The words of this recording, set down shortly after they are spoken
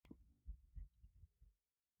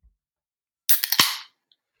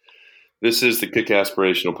This is the Kick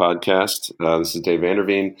Aspirational Podcast. This is Dave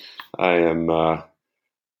Vanderveen. I am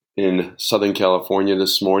in Southern California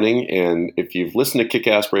this morning, and if you've listened to Kick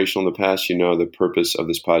Aspirational in the past, you know the purpose of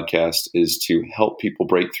this podcast is to help people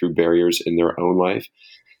break through barriers in their own life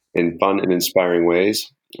in fun and inspiring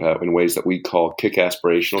ways, in ways that we call Kick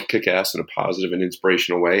Aspirational, kick ass in a positive and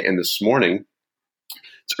inspirational way. And this morning,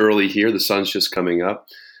 it's early here, the sun's just coming up.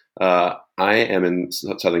 I am in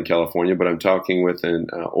Southern California, but I'm talking with an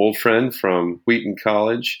old friend from Wheaton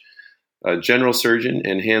College, general surgeon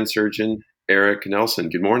and hand surgeon, Eric Nelson.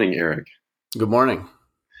 Good morning, Eric. Good morning.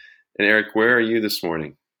 And Eric, where are you this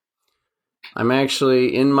morning? I'm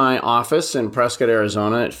actually in my office in Prescott,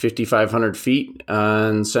 Arizona at 5,500 feet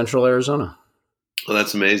in central Arizona. Well,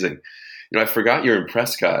 that's amazing. I forgot you're in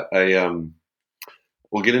Prescott.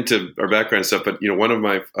 We'll get into our background stuff, but one of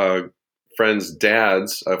my friend's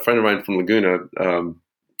dads, a friend of mine from Laguna,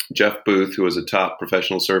 Jeff Booth, who was a top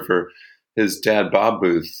professional surfer, his dad, Bob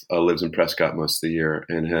Booth, lives in Prescott most of the year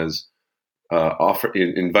and has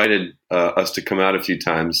invited us to come out a few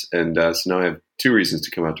times. And so now I have two reasons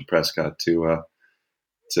to come out to Prescott, to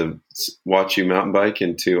watch you mountain bike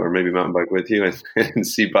or maybe mountain bike with you and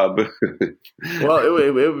see Bob Booth. Well,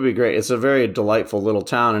 it would be great. It's a very delightful little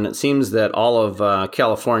town, and it seems that all of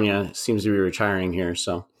California seems to be retiring here.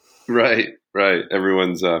 So. Right.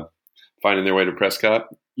 Everyone's finding their way to Prescott.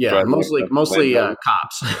 Yeah, mostly cops. Mostly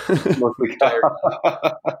cops.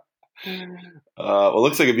 Well, it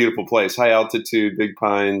looks like a beautiful place. High altitude, big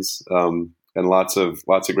pines, and lots of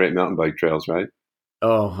great mountain bike trails, right?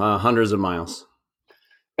 Oh, hundreds of miles.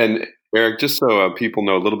 And Eric, just so people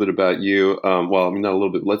know a little bit about you, not a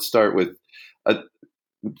little bit. Let's start with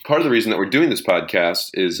part of the reason that we're doing this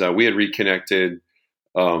podcast is we had reconnected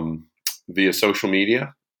via social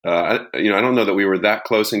media. I don't know that we were that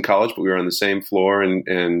close in college, but we were on the same floor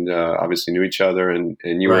and obviously knew each other. And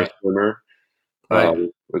you were a swimmer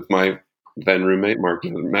with my then roommate, Mark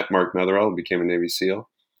Metherell, who became a Navy SEAL.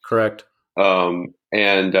 Correct. And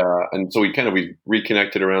so we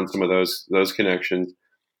reconnected around some of those connections.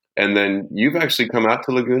 And then you've actually come out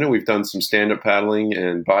to Laguna. We've done some stand-up paddling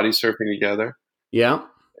and body surfing together. Yeah.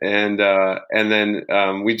 And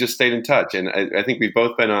then we just stayed in touch. And I think we've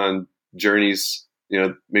both been on journeys,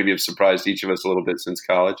 maybe have surprised each of us a little bit since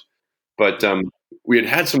college. But we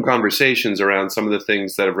had some conversations around some of the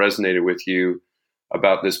things that have resonated with you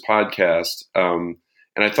about this podcast. And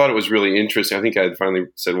I thought it was really interesting. I think I had finally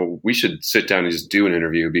said, well, we should sit down and just do an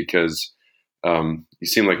interview because you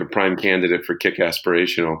seem like a prime candidate for Kick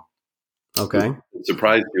Aspirational. Okay. It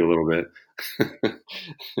surprised you a little bit.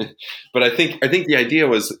 But I think the idea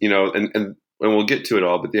was, and we'll get to it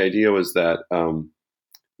all, but the idea was that,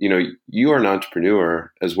 you are an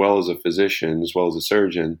entrepreneur as well as a physician, as well as a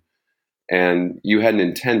surgeon, and you hadn't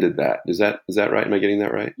intended that. Is that right? Am I getting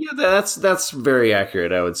that right? Yeah, that's very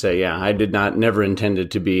accurate, I would say. Yeah, I never intended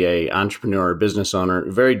to be a entrepreneur or business owner.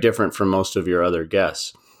 Very different from most of your other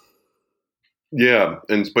guests. Yeah,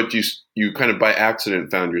 but you kind of by accident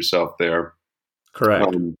found yourself there.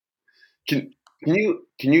 Correct. Can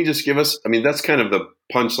you just give us? I mean, that's kind of the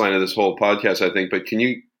punchline of this whole podcast, I think. But can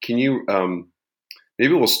you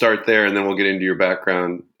maybe we'll start there and then we'll get into your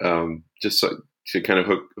background, just so to kind of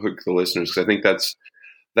hook the listeners. Because I think that's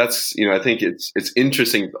I think it's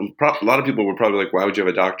interesting. A lot of people were probably like, why would you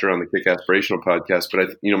have a doctor on the Kick Aspirational podcast?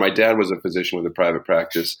 But my dad was a physician with a private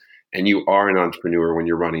practice, and you are an entrepreneur when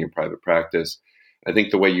you're running a private practice. I think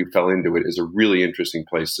the way you fell into it is a really interesting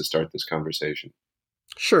place to start this conversation.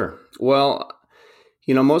 Sure. Well,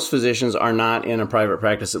 most physicians are not in a private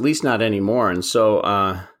practice, at least not anymore. And so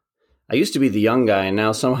I used to be the young guy, and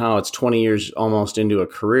now somehow it's 20 years almost into a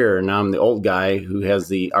career. And now I'm the old guy who has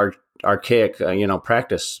the archaic,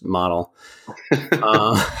 practice model,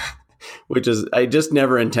 which is, I just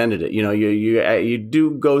never intended it. You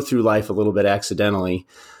do go through life a little bit accidentally,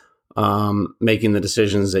 making the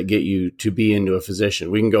decisions that get you to be into a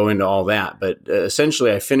physician. We can go into all that, but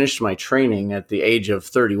essentially I finished my training at the age of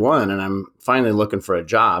 31 and I'm finally looking for a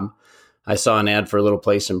job. I saw an ad for a little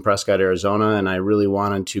place in Prescott, Arizona, and I really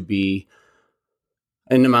wanted to be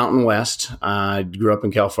in the Mountain West. I grew up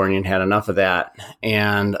in California and had enough of that.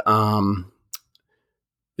 And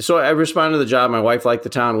so I responded to the job. My wife liked the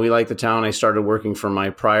town. We liked the town. I started working for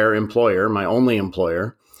my prior employer, my only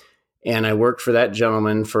employer. And I worked for that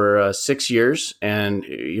gentleman for 6 years, and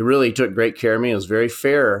he really took great care of me. It was very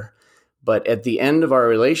fair. But at the end of our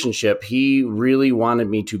relationship, he really wanted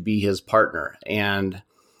me to be his partner. And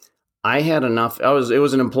I had enough. It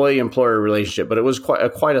was an employee-employer relationship, but it was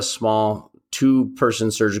quite a small 2-person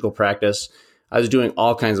surgical practice. I was doing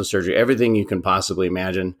all kinds of surgery, everything you can possibly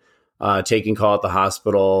imagine, taking call at the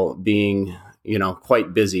hospital, being,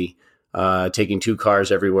 quite busy. taking 2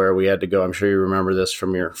 cars everywhere we had to go. I'm sure you remember this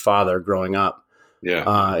from your father growing up.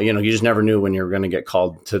 Yeah. You just never knew when you were going to get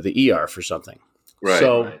called to the ER for something. Right.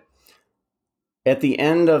 So at the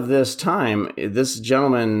end of this time, this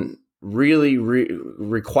gentleman really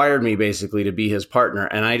required me basically to be his partner.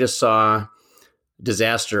 And I just saw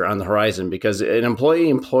disaster on the horizon, because an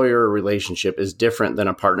employee-employer relationship is different than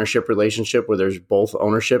a partnership relationship where there's both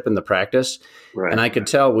ownership in the practice. Right. And I could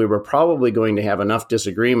tell we were probably going to have enough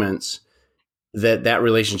disagreements that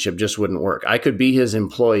relationship just wouldn't work. I could be his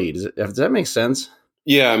employee. Does that make sense?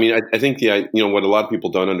 Yeah. I mean, I think what a lot of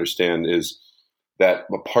people don't understand is that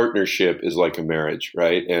a partnership is like a marriage,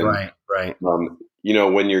 right? And right.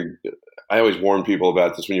 I always warn people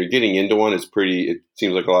about this. When you're getting into one, it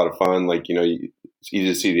seems like a lot of fun. Like, it's easy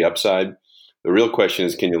to see the upside. The real question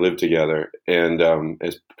is, can you live together? And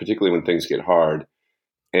particularly when things get hard.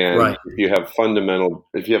 And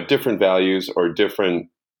if you have different values or different,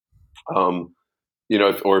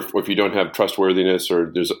 if you don't have trustworthiness,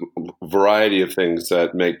 or there's a variety of things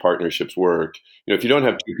that make partnerships work. If you don't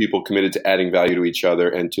have two people committed to adding value to each other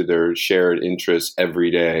and to their shared interests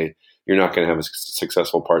every day, you're not going to have a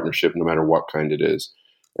successful partnership, no matter what kind it is.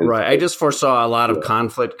 Right. I just foresaw a lot of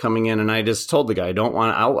conflict coming in, and I just told the guy,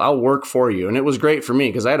 I'll work for you. And it was great for me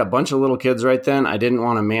because I had a bunch of little kids right then. I didn't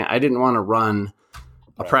want to run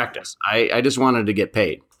a practice. I just wanted to get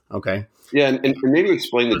paid. Okay. Yeah. And maybe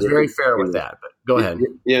explain the difference. Very fair with that, but go ahead.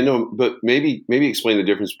 Yeah, no, but maybe explain the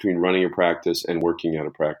difference between running a practice and working at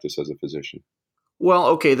a practice as a physician. Well,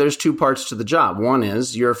 okay, there's 2 parts to the job. One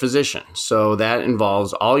is you're a physician. So that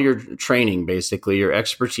involves all your training, basically, your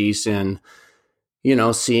expertise in,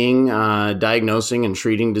 seeing, diagnosing and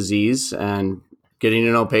treating disease and getting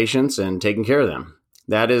to know patients and taking care of them.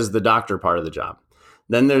 That is the doctor part of the job.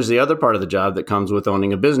 Then there's the other part of the job that comes with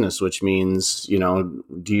owning a business, which means, do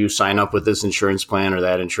you sign up with this insurance plan or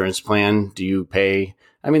that insurance plan? Do you pay?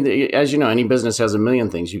 I mean, as you know, any business has a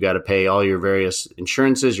million things. You got to pay all your various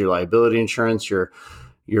insurances, your liability insurance,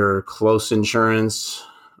 your close insurance.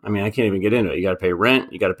 I mean, I can't even get into it. You got to pay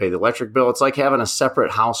rent. You got to pay the electric bill. It's like having a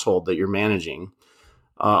separate household that you're managing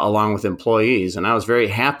along with employees. And I was very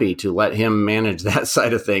happy to let him manage that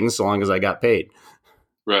side of things so long as I got paid.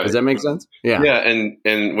 Right. Does that make sense? Yeah. Yeah. And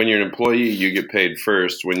when you're an employee, you get paid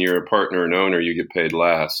first. When you're a partner and owner, you get paid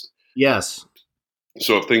last. Yes.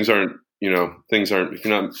 So if if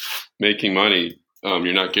you're not making money,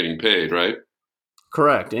 you're not getting paid, right?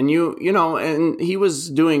 Correct. And and he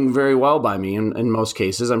was doing very well by me in most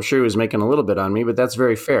cases. I'm sure he was making a little bit on me, but that's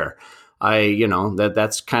very fair.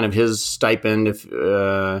 That's kind of his stipend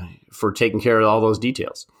for taking care of all those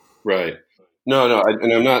details. Right. No.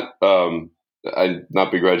 I'm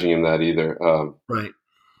not begrudging him that either. Right.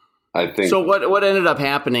 I think. So what ended up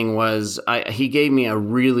happening was he gave me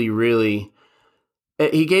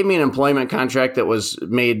he gave me an employment contract that was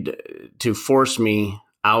made to force me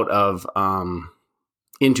out of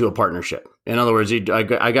into a partnership. In other words, I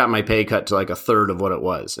got my pay cut to like a third of what it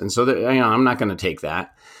was. And so I'm not going to take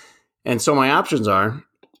that. And so my options are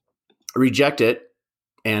reject it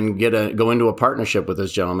and go into a partnership with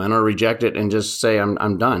this gentleman, or reject it and just say,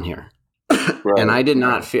 I'm done here. Right. And I did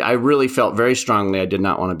not feel, I really felt very strongly I did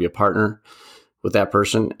not want to be a partner with that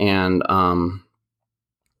person. And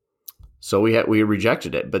so we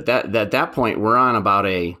rejected it. But at that point, we're on about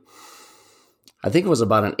I think it was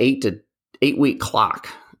about an 8 week clock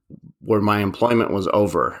where my employment was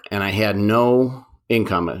over, and I had no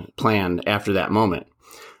income planned after that moment.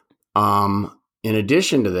 In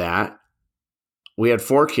addition to that, we had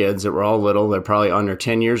 4 kids that were all little. They're probably under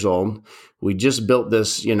 10 years old. We just built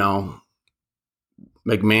this,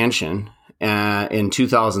 McMansion in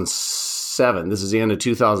 2007. This is the end of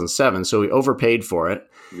 2007. So we overpaid for it.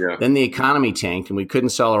 Yeah. Then the economy tanked and we couldn't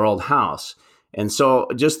sell our old house. And so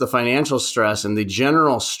just the financial stress and the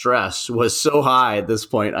general stress was so high at this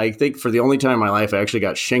point. I think for the only time in my life, I actually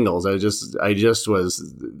got shingles. I just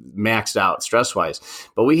was maxed out stress wise,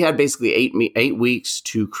 but we had basically 8 weeks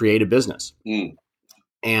to create a business.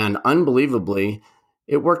 And unbelievably,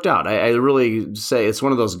 it worked out. I really say it's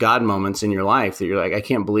one of those God moments in your life that you're like, I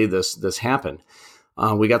can't believe this happened.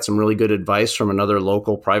 We got some really good advice from another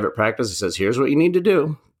local private practice. He says, here's what you need to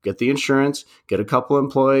do. Get the insurance, get a couple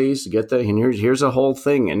employees, and here's a whole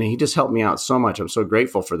thing. And he just helped me out so much. I'm so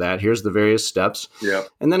grateful for that. Here's the various steps. Yeah.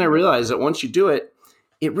 And then I realized that once you do it,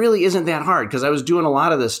 it really isn't that hard, because I was doing a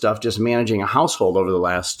lot of this stuff just managing a household over the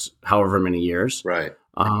last however many years. Right.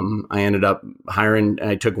 I ended up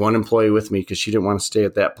I took one employee with me because she didn't want to stay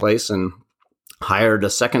at that place, and hired a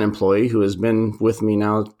second employee who has been with me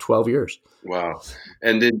now 12 years. Wow.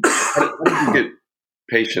 And how did you get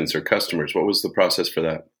patients or customers? What was the process for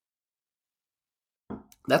that?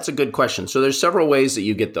 That's a good question. So there's several ways that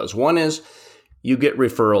you get those. One is you get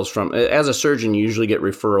referrals from, as a surgeon, you usually get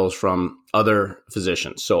referrals from other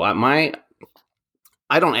physicians. So I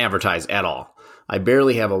don't advertise at all. I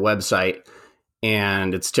barely have a website,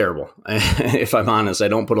 and it's terrible. If I'm honest, I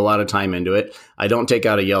don't put a lot of time into it. I don't take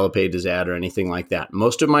out a Yellow Pages ad or anything like that.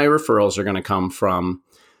 Most of my referrals are going to come from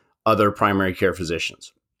other primary care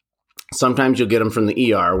physicians. Sometimes you'll get them from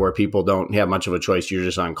the ER where people don't have much of a choice. You're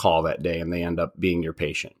just on call that day and they end up being your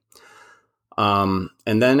patient. And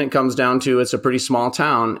then it comes down to it's a pretty small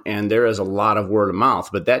town and there is a lot of word of mouth,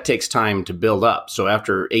 but that takes time to build up. So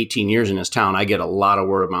after 18 years in this town, I get a lot of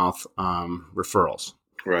word of mouth referrals.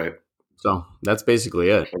 Right. So that's basically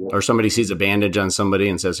it. Or somebody sees a bandage on somebody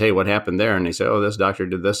and says, "Hey, what happened there?" And they say, "Oh, this doctor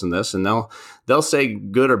did this and this," and they'll say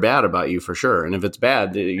good or bad about you for sure. And if it's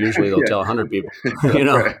bad, usually they'll tell 100 people.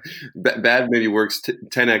 Right. Bad maybe works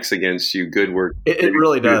 10x against you. Good work. It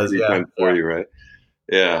really does. Yeah. For you, right?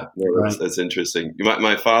 Yeah, no, that's interesting.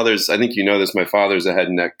 My father's, I think you know this. My father's a head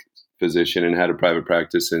and neck physician and had a private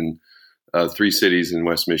practice in 3 cities in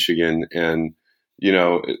West Michigan, and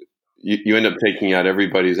you end up taking out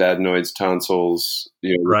everybody's adenoids, tonsils,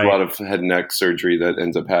 right. A lot of head and neck surgery that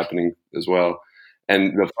ends up happening as well.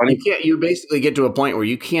 And the funny, you basically get to a point where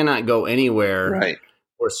you cannot go anywhere, right,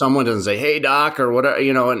 where someone doesn't say, "Hey, doc," or whatever,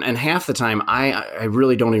 and half the time I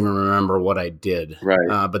really don't even remember what I did.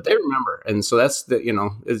 Right. But they remember. And so that's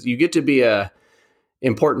you get to be a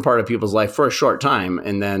important part of people's life for a short time.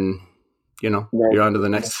 And then, you're on to the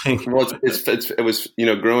next thing. Well, it was,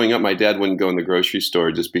 growing up, my dad wouldn't go in the grocery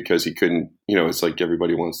store just because he couldn't, it's like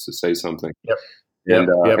everybody wants to say something. Yep.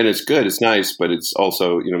 And it's good. It's nice, but it's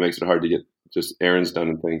also, makes it hard to get just errands done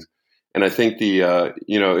and things. And I think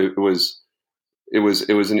it was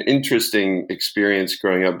an interesting experience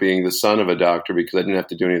growing up being the son of a doctor because I didn't have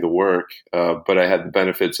to do any of the work. But I had the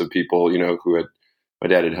benefits of people, my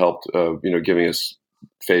dad had helped, giving us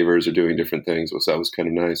favors or doing different things. So that was kind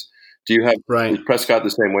of nice. Do you have Prescott the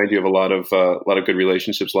same way? Do you have a lot of good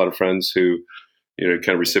relationships, a lot of friends who, kind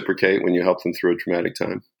of reciprocate when you help them through a traumatic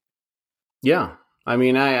time? Yeah. I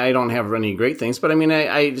mean, I don't have any great things, but I mean,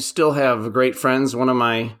 I still have great friends. One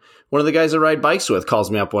of the guys I ride bikes with calls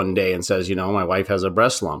me up one day and says, my wife has a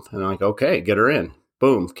breast lump. And I'm like, okay, get her in.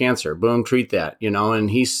 Boom, cancer. Boom, treat that, and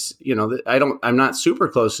he's, I'm not super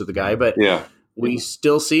close to the guy, but yeah, we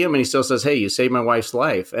still see him and he still says, "Hey, you saved my wife's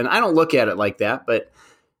life." And I don't look at it like that, but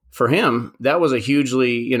for him, that was a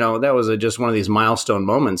hugely, just one of these milestone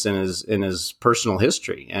moments in his personal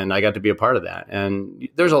history. And I got to be a part of that. And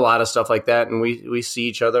there's a lot of stuff like that. And we see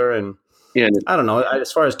each other and I don't know,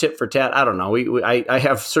 as far as tit for tat, I don't know. I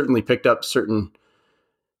have certainly picked up certain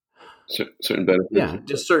benefits. Yeah.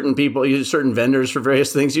 Just certain people, certain vendors for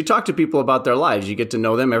various things. You talk to people about their lives, you get to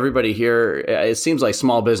know them. Everybody here, it seems like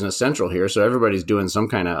small business central here. So everybody's doing some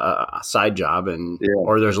kind of side job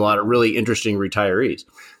or there's a lot of really interesting retirees.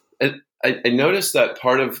 I noticed that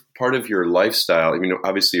part of your lifestyle,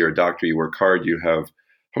 obviously you're a doctor, you work hard, you have,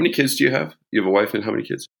 how many kids do you have? You have a wife and how many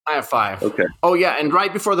kids? I have 5. Okay. Oh yeah. And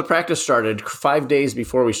right before the practice started, 5 days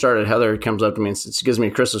before we started, Heather comes up to me and gives me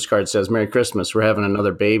a Christmas card, says, "Merry Christmas. We're having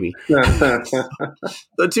another baby."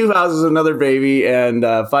 So 2 houses, another baby, and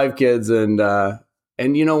 5 kids. And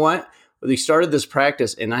you know what? We started this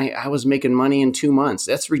practice and I was making money in 2 months.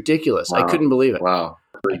 That's ridiculous. Wow. I couldn't believe it. Wow.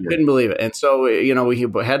 I couldn't believe it. And so,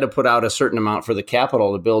 we had to put out a certain amount for the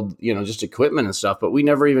capital to build, just equipment and stuff, but we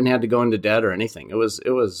never even had to go into debt or anything. It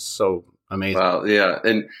was so amazing. Wow. Yeah.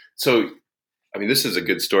 And so, this is a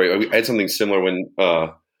good story. I had something similar when,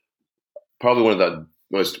 probably one of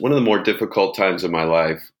the more difficult times of my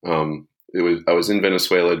life. I was in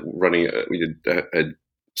Venezuela running, had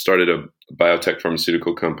started a biotech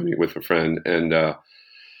pharmaceutical company with a friend, and,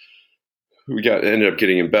 ended up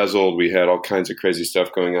getting embezzled. We had all kinds of crazy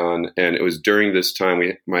stuff going on. And it was during this time,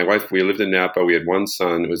 my wife, we lived in Napa. We had one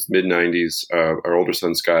son. It was mid-90s. Our older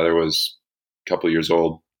son, Skylar, was a couple of years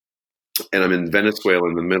old. And I'm in Venezuela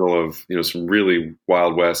in the middle of, some really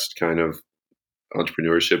Wild West kind of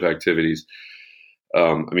entrepreneurship activities.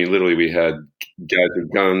 Literally we had guys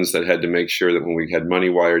with guns that had to make sure that when we had money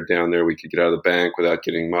wired down there, we could get out of the bank without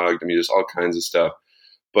getting mugged. Just all kinds of stuff.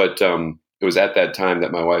 But, it was at that time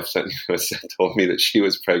that my wife told me that she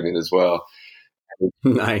was pregnant as well.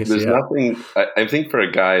 Nice. There's nothing, I think for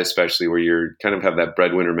a guy, especially where you're kind of have that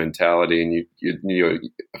breadwinner mentality and you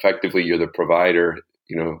effectively you're the provider,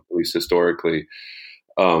 at least historically.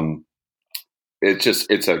 Isn't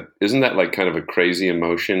that like kind of a crazy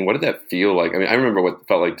emotion? What did that feel like? I remember what it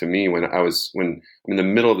felt like to me when I'm in the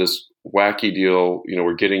middle of this wacky deal, we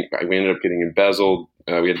ended up getting embezzled.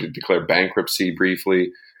 We had to declare bankruptcy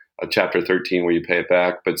briefly. a Chapter 13 where you pay it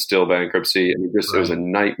back, but still bankruptcy. And it was a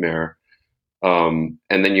nightmare. And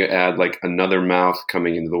then you add like another mouth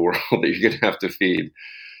coming into the world that you're going to have to feed.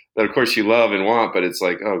 That of course you love and want, but it's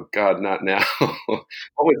like, oh God, not now.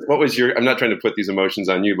 What was your? I'm not trying to put these emotions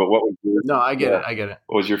on you, but what was your? No, I get it. I get it.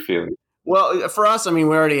 What was your feeling? Well, for us, I mean,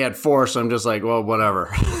 we already had 4, so I'm just like, well,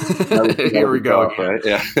 whatever. Here we go. Off, right?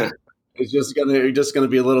 Yeah. It's just gonna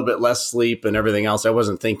be a little bit less sleep and everything else. I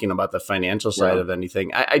wasn't thinking about the financial side of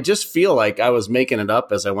anything. I just feel like I was making it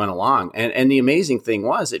up as I went along. And the amazing thing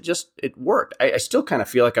was it worked. I still kind of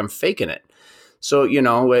feel like I'm faking it. So,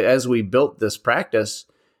 as we built this practice,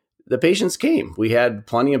 the patients came. We had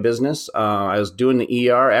plenty of business. I was doing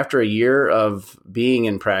the ER after a year of being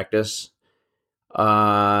in practice.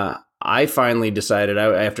 I finally decided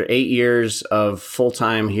after 8 years of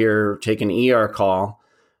full-time here taking an ER call,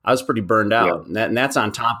 I was pretty burned out. Yeah. And that's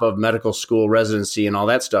on top of medical school residency and all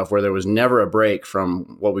that stuff where there was never a break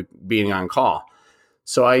from being on call.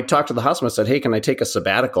 So I talked to the hospital and said, hey, can I take a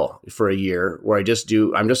sabbatical for a year where I'm just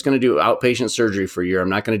going to do outpatient surgery for a year. I'm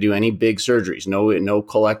not going to do any big surgeries, no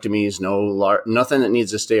colectomies, nothing that needs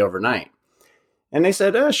to stay overnight. And they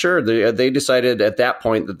said, sure. They decided at that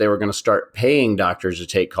point that they were going to start paying doctors to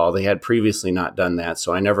take call. They had previously not done that.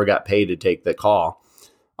 So I never got paid to take the call.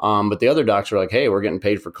 But the other docs were like, hey, we're getting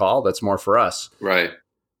paid for call. That's more for us. Right.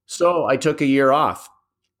 So I took a year off.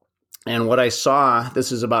 And what I saw,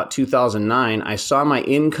 this is about 2009, I saw my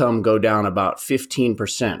income go down about 15%,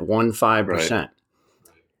 15%. Right.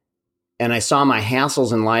 And I saw my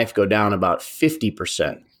hassles in life go down about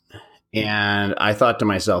 50%. And I thought to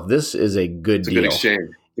myself, this is a good deal. Good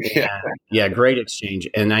exchange. Yeah, great exchange.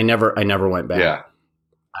 And I never went back. Yeah.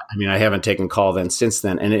 I mean, I haven't taken call since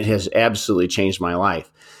then, and it has absolutely changed my life.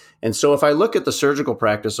 And so if I look at the surgical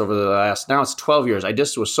practice over the now it's 12 years. I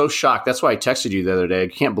just was so shocked. That's why I texted you the other day. I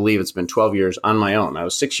can't believe it's been 12 years on my own. I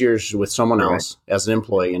was 6 years with someone else as an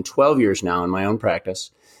employee and 12 years now in my own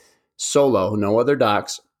practice, solo, no other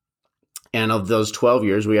docs. And of those 12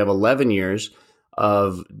 years, we have 11 years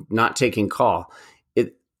of not taking call.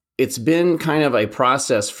 It's been kind of a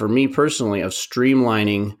process for me personally of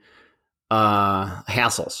streamlining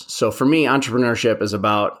hassles. So for me, entrepreneurship is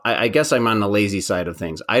about, I guess I'm on the lazy side of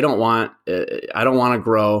things. I don't want to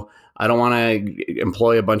grow. I don't want to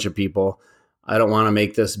employ a bunch of people. I don't want to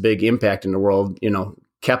make this big impact in the world,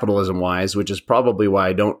 capitalism wise, which is probably why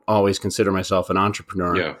I don't always consider myself an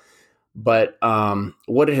entrepreneur. Yeah. But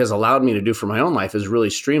what it has allowed me to do for my own life is really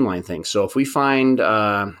streamline things. So if we find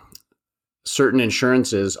certain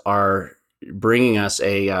insurances are bringing us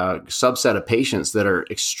a subset of patients that are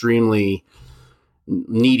extremely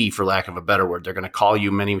needy, for lack of a better word. They're going to call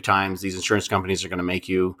you many times. These insurance companies are going to make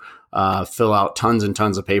you fill out tons and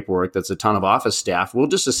tons of paperwork. That's a ton of office staff. We'll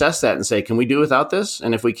just assess that and say, can we do without this?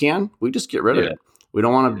 And if we can, we just get rid of it. We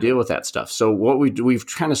don't want to deal with that stuff. So what we've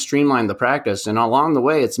kind of streamlined the practice. And along the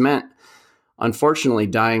way, it's meant, unfortunately,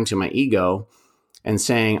 dying to my ego and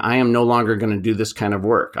saying, I am no longer going to do this kind of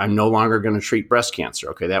work. I'm no longer going to treat breast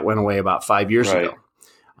cancer. Okay, that went away about 5 years ago.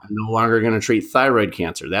 I'm no longer going to treat thyroid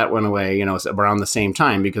cancer. That went away, around the same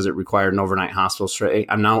time because it required an overnight hospital stay.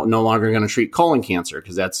 I'm now no longer going to treat colon cancer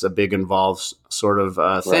because that's a big involved sort of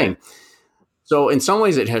thing. Right. So in some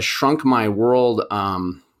ways, it has shrunk my world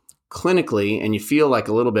clinically, and you feel like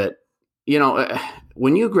a little bit,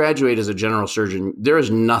 when you graduate as a general surgeon, there is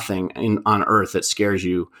nothing on earth that scares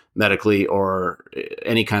you medically or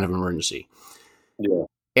any kind of emergency. Yeah.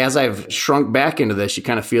 As I've shrunk back into this, you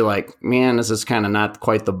kind of feel like, man, this is kind of not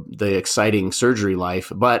quite the exciting surgery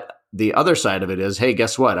life. But the other side of it is, hey,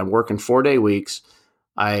 guess what? I'm working 4-day weeks.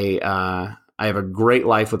 I have a great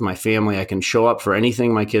life with my family. I can show up for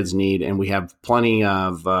anything my kids need, and we have plenty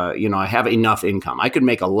of, I have enough income. I could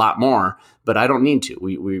make a lot more, but I don't need to.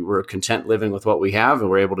 We're content living with what we have, and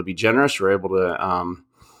we're able to be generous. We're able to,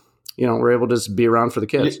 we're able to just be around for the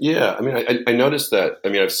kids. Yeah. I mean, I noticed that. I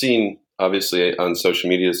mean, I've seen, obviously, on social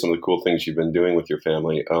media, some of the cool things you've been doing with your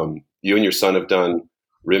family. You and your son have done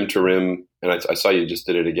rim to rim, and I saw you just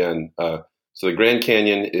did it again. So the Grand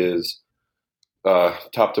Canyon is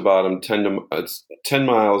top to bottom, 10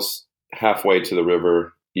 miles halfway to the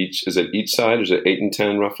river. Is it each side? Or is it 8 and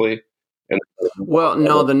 10 roughly? Well,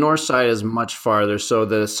 no, the north side is much farther. So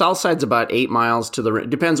the south side's about 8 miles to the river.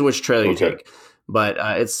 Depends which trail you take. But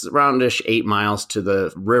it's around-ish 8 miles to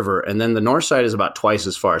the river. And then the north side is about twice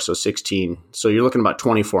as far, so 16. So you're looking about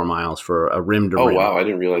 24 miles for a rim to rim. Oh, wow. I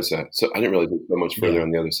didn't realize that. So I didn't realize it was so much further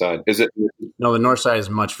on the other side. Is it? No, the north side is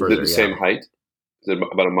much further. Is it the same height? Is it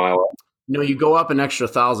about a mile up? No, you go up an extra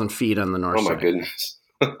 1,000 feet on the north side. Oh, my goodness.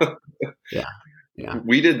 Yeah.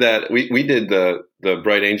 We did that. We did the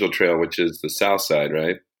Bright Angel Trail, which is the south side,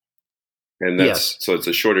 right? and Yes. so it's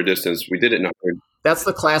a shorter distance. We did it in 100. That's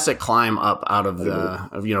the classic climb up out of from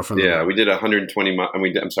the Yeah, we did 120 mi-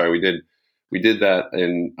 and I'm sorry, we did that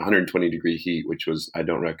in 120-degree heat, which was I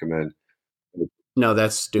don't recommend. No,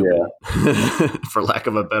 that's stupid, for lack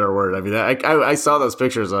of a better word. I mean, I saw those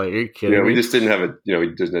pictures. Like, are you kidding Yeah, we me? just didn't have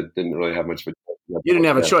we just didn't really have much of a. You didn't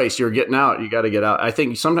have a choice. You were getting out. You got to get out. I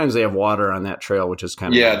think sometimes they have water on that trail, which is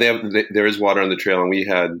kind of nice. There is water on the trail, and we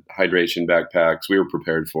had hydration backpacks. We were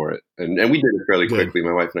prepared for it, and we did it fairly quickly.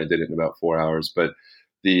 My wife and I did it in about 4 hours. But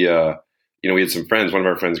we had some friends. One of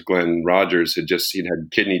our friends, Glenn Rogers, he'd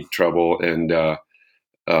had kidney trouble, and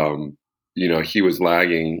he was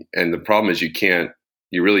lagging. And the problem is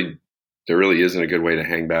there really isn't a good way to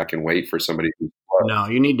hang back and wait for somebody. No,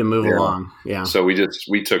 you need to move along. Yeah. So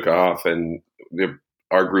we took off, and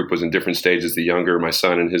our group was in different stages. The younger, my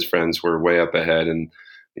son and his friends, were way up ahead, and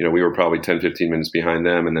we were probably 10, 15 minutes behind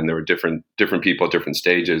them. And then there were different people at different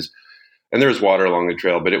stages, and there was water along the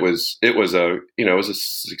trail, but it was a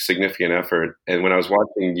significant effort. And when I was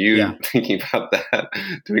watching you thinking about that,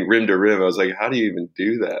 doing rim to rim, I was like, how do you even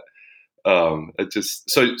do that?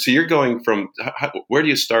 So you're going from where do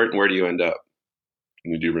you start and where do you end up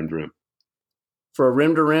when you do rim to rim? For a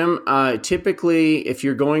rim to rim, typically, if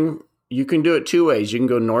you're going, you can do it two ways. You can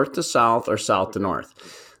go north to south or south to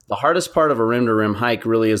north. The hardest part of a rim to rim hike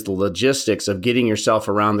really is the logistics of getting yourself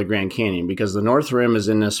around the Grand Canyon, because the North Rim is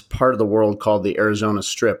in this part of the world called the Arizona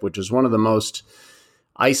Strip, which is one of the most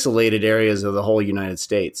isolated areas of the whole United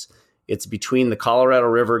States. It's between the Colorado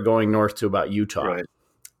River going north to about Utah. Right.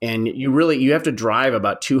 And you have to drive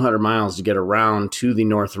about 200 miles to get around to the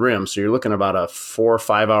North Rim. So you're looking about a 4 or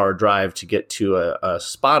 5 hour drive to get to a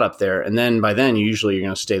spot up there. And then by then, usually you're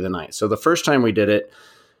going to stay the night. So the first time we did it,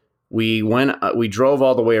 we drove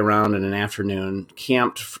all the way around in an afternoon,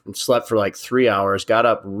 camped, slept for like 3 hours, got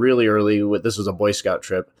up really early. This was a Boy Scout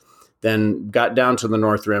trip. Then got down to the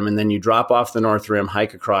North Rim, and then you drop off the North Rim,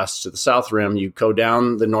 hike across to the South Rim. You go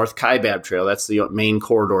down the North Kaibab Trail. That's the main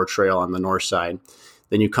corridor trail on the north side.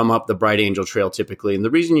 Then you come up the Bright Angel Trail typically. And the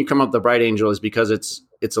reason you come up the Bright Angel is because it's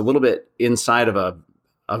a little bit inside of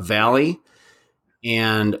a valley,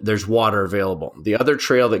 and there's water available. The other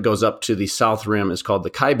trail that goes up to the South Rim is called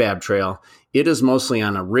the Kaibab Trail. It is mostly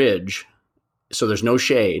on a ridge, so there's no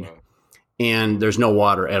shade, and there's no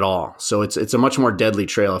water at all. So it's a much more deadly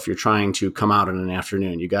trail if you're trying to come out in an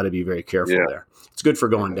afternoon. You got to be very careful there. It's good for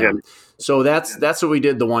going down. Yeah. So that's what we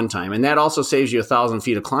did the one time. And that also saves you 1,000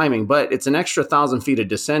 feet of climbing, but it's an extra 1,000 feet of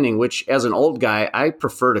descending, which as an old guy, I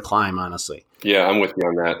prefer to climb, honestly. Yeah, I'm with you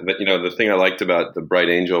on that. But, the thing I liked about the Bright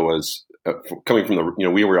Angel was coming from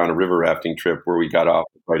we were on a river rafting trip where we got off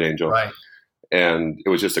the Bright Angel. Right. And it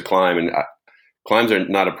was just a climb. And climbs are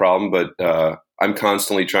not a problem, but I'm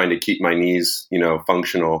constantly trying to keep my knees,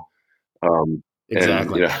 functional.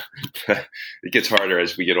 Exactly. And, it gets harder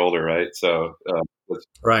as we get older, right? So,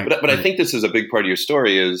 right. But I think this is a big part of your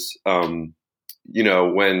story is, when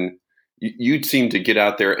you seem to get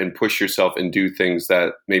out there and push yourself and do things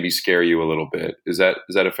that maybe scare you a little bit. Is that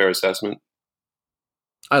a fair assessment?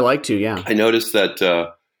 I like to, yeah. I noticed that,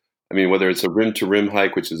 whether it's a rim to rim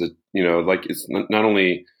hike, which is it's not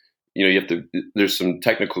only, you have to, there's some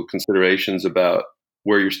technical considerations about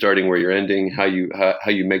where you're starting, where you're ending, how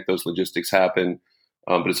you make those logistics happen.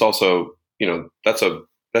 But it's also, that's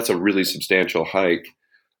a really substantial hike.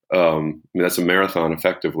 That's a marathon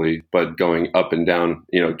effectively, but going up and down,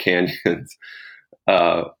 canyons.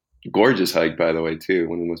 Gorgeous hike, by the way, too.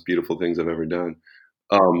 One of the most beautiful things I've ever done.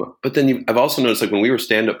 But then I've also noticed, like when we were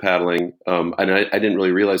stand-up paddling, and I didn't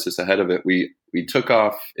really realize this ahead of it, we took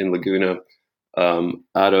off in Laguna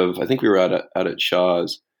I think we were out at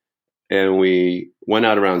Shaw's. And we went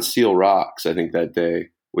out around Seal Rocks, I think, that day,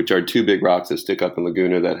 which are two big rocks that stick up in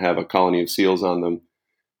Laguna that have a colony of seals on them.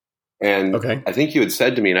 And I think you had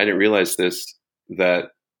said to me, and I didn't realize this, that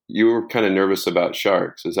you were kind of nervous about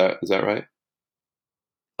sharks. Is that right?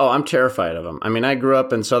 Oh, I'm terrified of them. I grew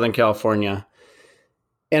up in Southern California,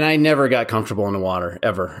 and I never got comfortable in the water,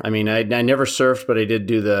 ever. I never surfed, but I did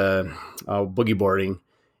do the boogie boarding.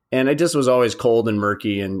 And it just was always cold and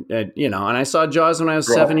murky. And I saw Jaws when I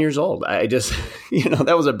was 7 years old. I just,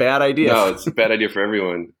 that was a bad idea. No, it's a bad idea for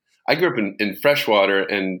everyone. I grew up in freshwater,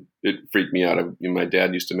 and it freaked me out. My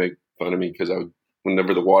dad used to make fun of me because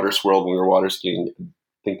whenever the water swirled when we were water skiing, I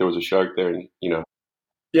think there was a shark there. And,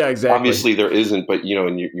 yeah, exactly. Obviously there isn't, but,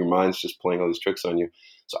 and your mind's just playing all these tricks on you.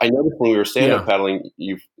 So I noticed when we were stand-up paddling,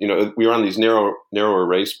 we were on these narrower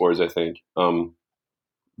race boards, I think.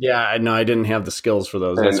 Yeah, no, I didn't have the skills for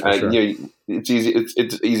those. That's for sure. It's easy.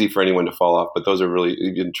 It's easy for anyone to fall off, but those are really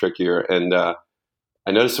even trickier. And I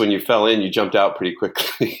noticed when you fell in, you jumped out pretty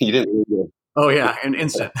quickly. You didn't. Oh yeah, an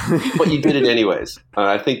instant. but you did it anyways.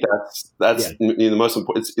 I think that's the most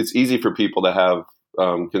important. It's easy for people to have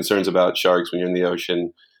concerns about sharks when you're in the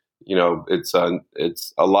ocean. It's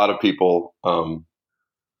a lot of people.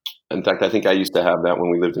 In fact, I think I used to have that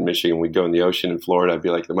when we lived in Michigan. We'd go in the ocean in Florida. I'd be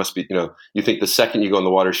like, there must be, you think the second you go in the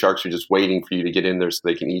water, sharks are just waiting for you to get in there so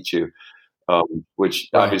they can eat you, which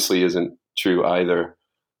obviously isn't true either.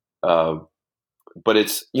 But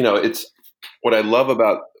it's what I love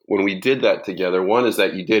about when we did that together. One is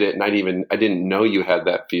that you did it, and I didn't know you had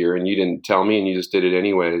that fear, and you didn't tell me, and you just did it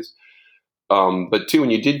anyways. But two, when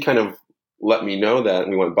you did kind of let me know that,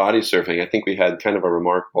 and we went body surfing, I think we had kind of a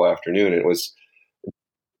remarkable afternoon. It was.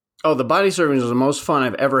 Oh, the body surfing was the most fun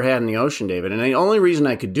I've ever had in the ocean, David. And the only reason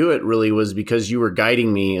I could do it really was because you were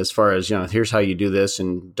guiding me as far as, here's how you do this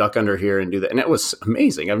and duck under here and do that. And it was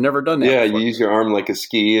amazing. I've never done that before. You use your arm like a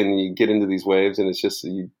ski and you get into these waves, and it's just,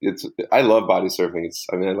 I love body surfing.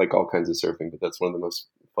 I like all kinds of surfing, but that's one of the most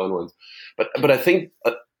fun ones. But I think,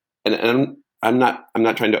 and I'm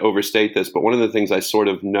not trying to overstate this, but one of the things I sort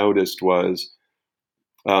of noticed was,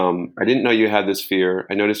 I didn't know you had this fear.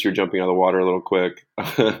 I noticed you were jumping out of the water a little quick.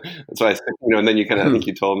 That's why I said, and then you kind of, I think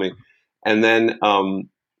you told me. And then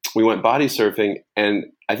we went body surfing. And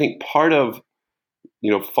I think part of,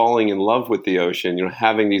 falling in love with the ocean,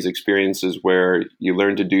 having these experiences where you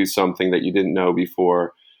learn to do something that you didn't know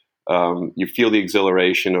before, you feel the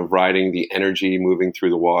exhilaration of riding the energy moving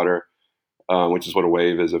through the water, which is what a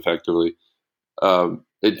wave is effectively.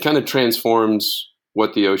 It kind of transforms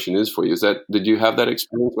what the ocean is for you. Did you have that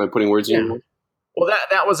experience? Am I putting words in your mouth? Well,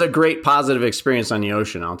 that was a great positive experience on the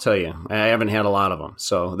ocean. I'll tell you, I haven't had a lot of them.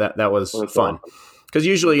 So that was fun. Because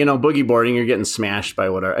usually, boogie boarding, you're getting smashed by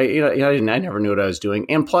whatever. I never knew what I was doing.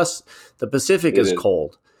 And plus the Pacific is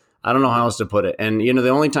cold. I don't know how else to put it. And, the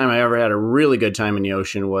only time I ever had a really good time in the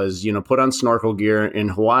ocean was, put on snorkel gear in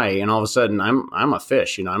Hawaii. And all of a sudden I'm a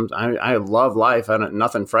fish, I love life.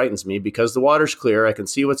 Nothing frightens me because the water's clear. I can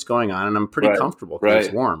see what's going on and I'm pretty comfortable because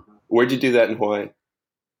it's warm. Where'd you do that in Hawaii?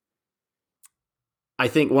 I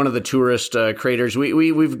think one of the tourist craters.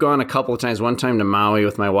 We've gone a couple of times. One time to Maui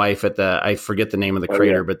with my wife I forget the name of the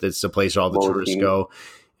crater, but it's the place where all the tourists go.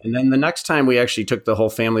 And then the next time we actually took the whole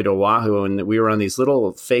family to Oahu, and we were on these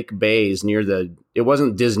little fake bays near it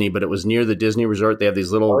wasn't Disney, but it was near the Disney resort. They have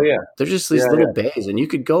these little, they're just these little bays, and you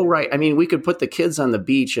could go we could put the kids on the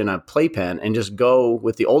beach in a playpen and just go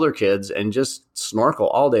with the older kids and just snorkel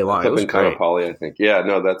all day long. It was great. Kaanapali, I think. Yeah,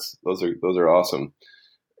 no, those are awesome.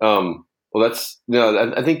 Well,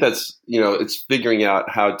 I think that's, it's figuring out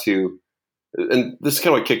how to, and this is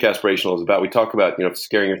kind of what Kick Aspirational is about. We talk about,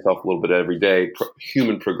 scaring yourself a little bit every day,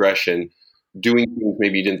 human progression, doing things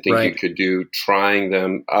maybe you didn't think you could do, trying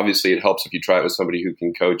them. Obviously, it helps if you try it with somebody who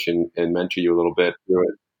can coach and mentor you a little bit through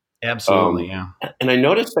it. Absolutely, yeah. And I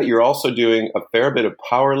noticed that you're also doing a fair bit of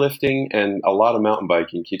powerlifting and a lot of mountain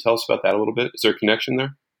biking. Can you tell us about that a little bit? Is there a connection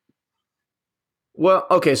there? Well,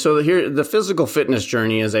 okay, so here, the physical fitness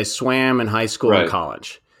journey is I swam in high school and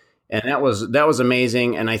college. And that was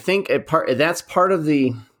amazing. And I think that's part of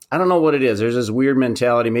the, I don't know what it is. There's this weird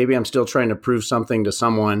mentality. Maybe I'm still trying to prove something to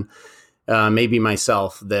someone, maybe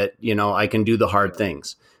myself, that, I can do the hard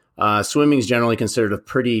things. Swimming is generally considered a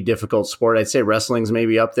pretty difficult sport. I'd say wrestling's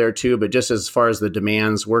maybe up there too, but just as far as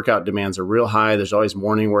the workout demands are real high. There's always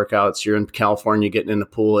morning workouts. You're in California getting in the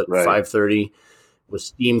pool at 5:30 with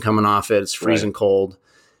steam coming off it. It's freezing cold.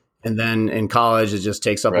 And then in college, it just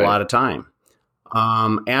takes up a lot of time.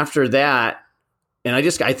 After that, and I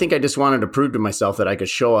think I just wanted to prove to myself that I could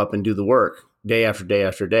show up and do the work day after day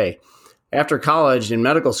after day. After college, in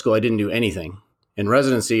medical school, I didn't do anything. In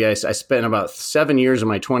residency, I spent about 7 years of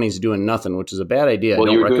my 20s doing nothing, which is a bad idea. Well,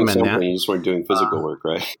 I don't recommend that. You just weren't doing physical work,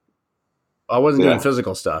 right? I wasn't doing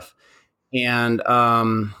physical stuff. And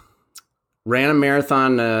ran a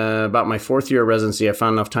marathon about my fourth year of residency. I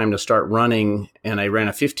found enough time to start running, and I ran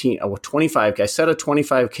a 25K. I set a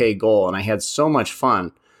 25K goal, and I had so much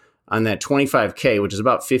fun on that 25K, which is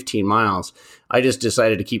about 15 miles. I just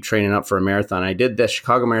decided to keep training up for a marathon. I did the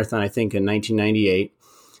Chicago Marathon, I think, in 1998.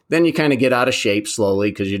 Then you kind of get out of shape slowly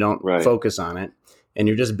because you don't focus on it, and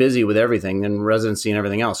you're just busy with everything, then residency and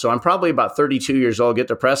everything else. So I'm probably about 32 years old, get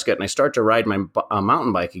to Prescott, and I start to ride my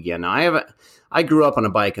mountain bike again. Now, I grew up on a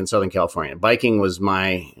bike in Southern California. Biking was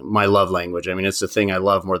my love language. I mean, it's the thing I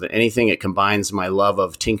love more than anything. It combines my love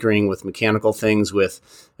of tinkering with mechanical things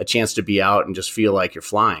with a chance to be out and just feel like you're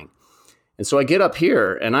flying. And so I get up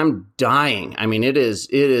here and I'm dying. I mean, it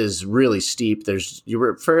is really steep.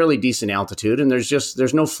 You're at fairly decent altitude and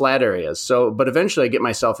there's no flat areas. So, but eventually I get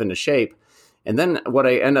myself into shape. And then what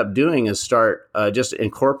I end up doing is start just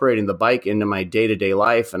incorporating the bike into my day-to-day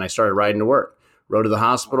life. And I started riding to work. rode to the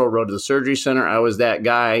hospital, rode to the surgery center. I was that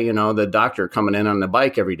guy, the doctor coming in on the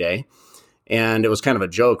bike every day. And it was kind of a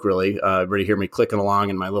joke, really. Everybody hear me clicking along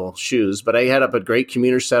in my little shoes. But I had up a great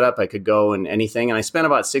commuter setup. I could go and anything. And I spent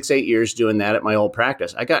about 6-8 years doing that at my old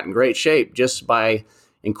practice. I got in great shape just by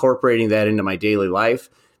incorporating that into my daily life.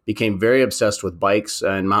 Became very obsessed with bikes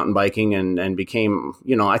and mountain biking and became,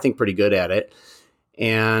 I think pretty good at it.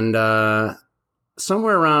 And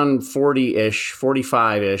somewhere around 40-ish,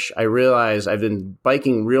 45-ish, I realized I've been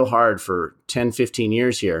biking real hard for 10, 15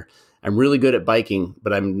 years here. I'm really good at biking,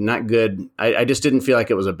 but I'm not good. I just didn't feel like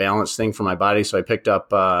it was a balanced thing for my body. So I picked up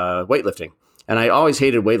weightlifting. And I always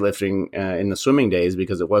hated weightlifting in the swimming days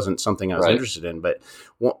because it wasn't something I was interested in. But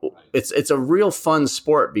it's a real fun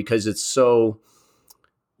sport because it's so,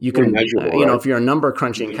 you can, if you're a number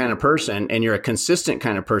crunching kind of person and you're a consistent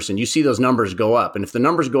kind of person, you see those numbers go up. And if the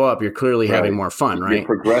numbers go up, you're clearly having more fun, right? You're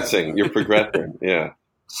progressing. Yeah.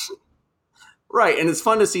 Right. And it's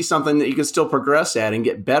fun to see something that you can still progress at and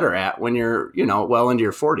get better at when you're, well into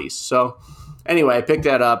your 40s. So anyway, I picked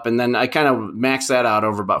that up and then I kind of maxed that out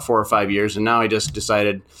over about 4 or 5 years. And now I just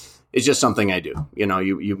decided it's just something I do. You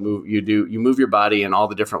move your body in all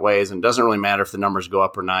the different ways, and it doesn't really matter if the numbers go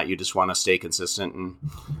up or not. You just want to stay consistent and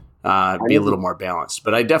be a little more balanced.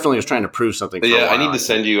 But I definitely was trying to prove something. I need to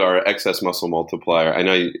send you our excess muscle multiplier. I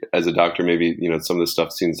know as a doctor, maybe, some of this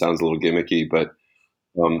stuff sounds a little gimmicky, but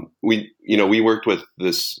we worked with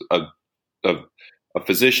a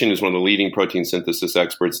physician who's one of the leading protein synthesis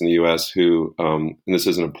experts in the U.S. who, and this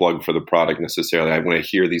isn't a plug for the product necessarily. When I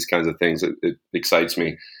hear these kinds of things, it excites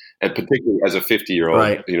me. And particularly as a 50-year-old,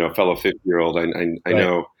 a fellow 50-year-old, I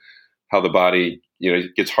know how the body,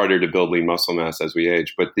 it gets harder to build lean muscle mass as we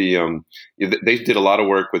age. But they did a lot of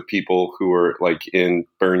work with people who were like in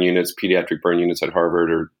burn units, pediatric burn units at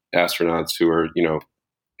Harvard, or astronauts who are,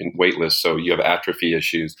 in weightless. So you have atrophy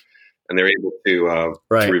issues, and they're able to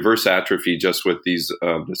reverse atrophy just with this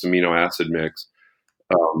amino acid mix.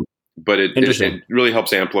 But it really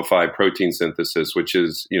helps amplify protein synthesis, which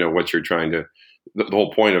is, what you're trying to. The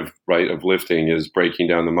whole point of lifting is breaking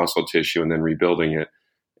down the muscle tissue and then rebuilding it,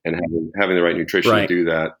 and having the right nutrition to do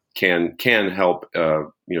that can help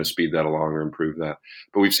speed that along or improve that.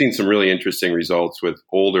 But we've seen some really interesting results with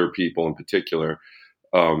older people in particular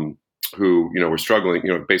who were struggling,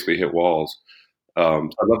 basically hit walls. I'd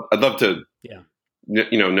love to,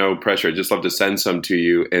 no pressure. I'd just love to send some to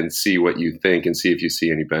you and see what you think and see if you see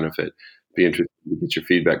any benefit. Be interested to get your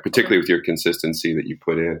feedback, particularly with your consistency that you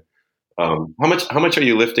put in. How much are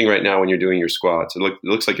you lifting right now when you're doing your squats? It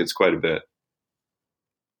looks like it's quite a bit.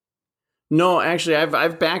 No, actually,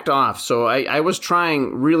 I've backed off. So I was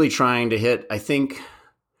really trying to hit, I think.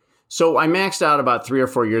 So I maxed out about 3 or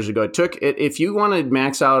 4 years ago. If you want to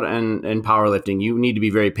max out in powerlifting, you need to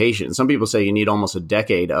be very patient. Some people say you need almost a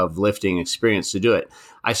decade of lifting experience to do it.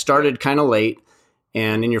 I started kind of late.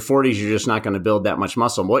 And in your 40s, you're just not going to build that much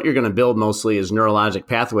muscle. What you're going to build mostly is neurologic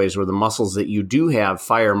pathways where the muscles that you do have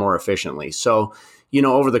fire more efficiently. So,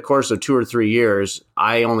 over the course of 2 or 3 years,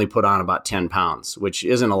 I only put on about 10 pounds, which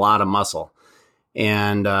isn't a lot of muscle.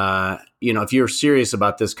 And, if you're serious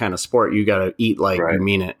about this kind of sport, you got to eat like you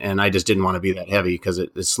mean it. And I just didn't want to be that heavy because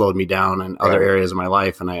it slowed me down in other areas of my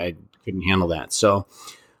life, and I couldn't handle that. So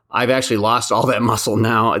I've actually lost all that muscle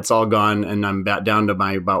now. It's all gone, and I'm down to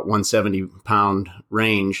my about 170 pound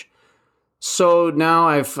range. So now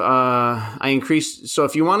I increased. So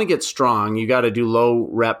if you want to get strong, you got to do low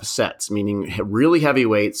rep sets, meaning really heavy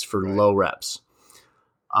weights for low reps.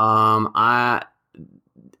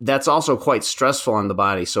 That's also quite stressful on the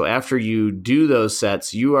body. So after you do those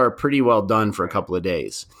sets, you are pretty well done for a couple of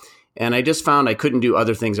days. And I just found I couldn't do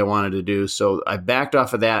other things I wanted to do. So I backed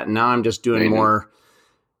off of that. And now I'm just doing more,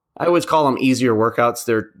 I always call them easier workouts.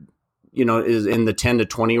 They're, is in the 10 to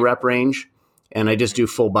 20 rep range. And I just do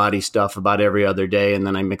full body stuff about every other day. And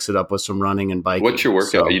then I mix it up with some running and biking. What's your workout?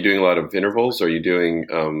 So, are you doing a lot of intervals? Are you doing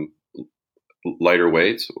lighter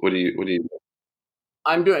weights? What do you?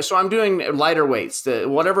 I'm doing lighter weights,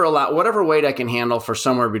 whatever weight I can handle for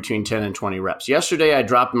somewhere between 10 and 20 reps. Yesterday, I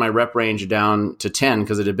dropped my rep range down to 10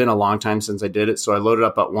 because it had been a long time since I did it. So I loaded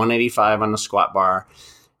up at 185 on the squat bar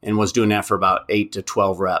and was doing that for about 8 to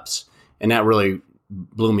 12 reps. And that really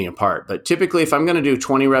blew me apart. But typically, if I'm going to do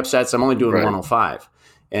 20 rep sets, I'm only doing 105.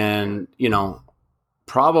 And,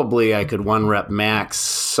 probably I could 1 rep max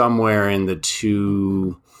somewhere in the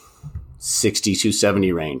 260,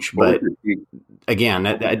 270 range. But again,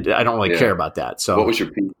 I don't really care about that. So what was your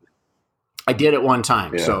peak? I did it one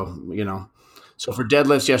time. Yeah. So, so for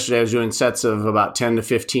deadlifts yesterday, I was doing sets of about 10 to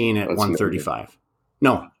 15 at 135. Amazing.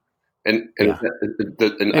 No. And anyway.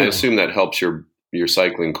 I assume that helps your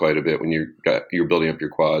cycling quite a bit when you're building up your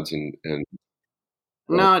quads and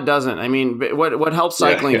No, it doesn't. I mean, what helps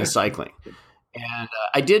cycling is cycling. And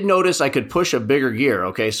I did notice I could push a bigger gear.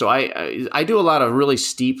 Okay, so I do a lot of really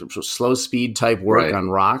steep, slow speed type work on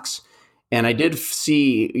rocks. And I did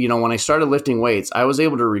see, when I started lifting weights, I was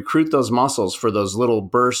able to recruit those muscles for those little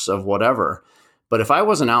bursts of whatever. But if I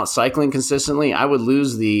wasn't out cycling consistently, I would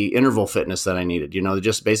lose the interval fitness that I needed,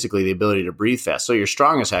 just basically the ability to breathe fast. So you're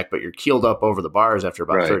strong as heck, but you're keeled up over the bars after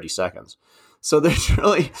about 30 seconds. So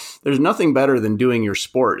there's nothing better than doing your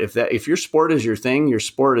sport. If your sport is your thing, your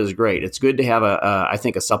sport is great. It's good to have I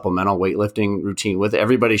think a supplemental weightlifting routine with it.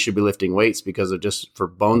 Everybody should be lifting weights because of just for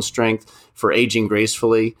bone strength, for aging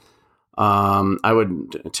gracefully. I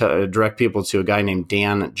would direct people to a guy named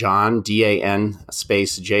Dan John, DAN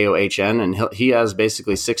space JOHN, and he has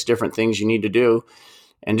basically 6 different things you need to do.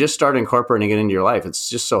 And just start incorporating it into your life. It's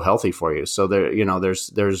just so healthy for you. So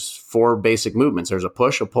there's 4 basic movements. There's a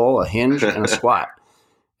push, a pull, a hinge, and a squat.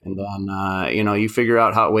 And then, you figure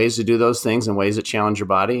out ways to do those things and ways that challenge your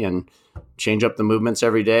body and change up the movements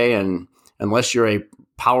every day. And unless you're a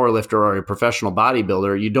power lifter or a professional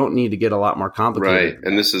bodybuilder, you don't need to get a lot more complicated. Right.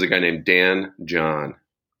 And this is a guy named Dan John.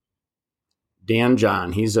 Dan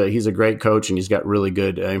John. He's a great coach, and he's got really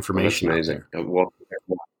good information. That's amazing.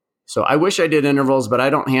 So I wish I did intervals, but I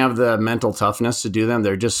don't have the mental toughness to do them.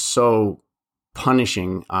 They're just so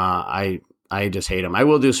punishing. I just hate them. I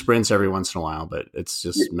will do sprints every once in a while, but it's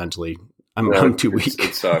just mentally, I'm too weak.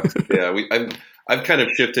 It sucks. Yeah, I've kind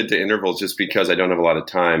of shifted to intervals just because I don't have a lot of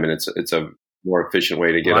time, and it's a more efficient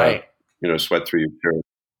way to get out, sweat through your shirt.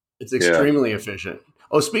 It's extremely efficient.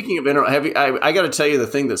 Oh, speaking of interval, I got to tell you the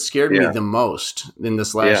thing that scared me the most in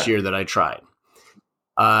this last year that I tried.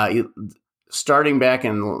 Starting back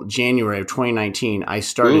in January of 2019, I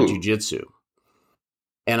started jiu-jitsu,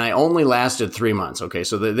 and I only lasted 3 months. Okay.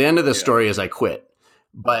 So the end of the story is I quit,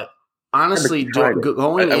 but honestly, going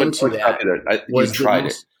into that, you tried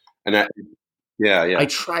it. And I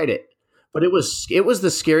tried it, but it was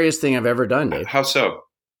the scariest thing I've ever done, Dave. How so?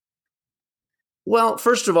 Well,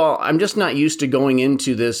 first of all, I'm just not used to going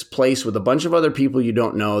into this place with a bunch of other people you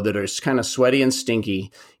don't know that are kind of sweaty and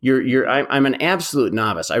stinky. I'm an absolute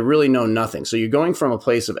novice. I really know nothing. So you're going from a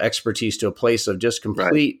place of expertise to a place of just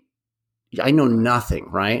complete, I know nothing,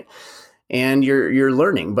 right? And you're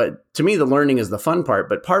learning. But to me, the learning is the fun part.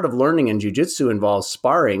 But part of learning in jiu-jitsu involves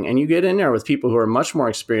sparring, and you get in there with people who are much more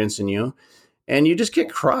experienced than you. And you just get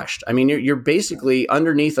crushed. I mean, you're basically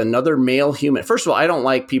underneath another male human. First of all, I don't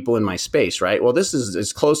like people in my space, right? Well, this is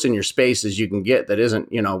as close in your space as you can get that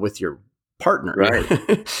isn't, with your partner. Right.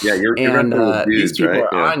 Yeah, you're wrestling with dudes, these people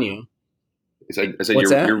are on you. I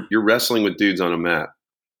said you're wrestling with dudes on a mat.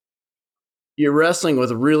 You're wrestling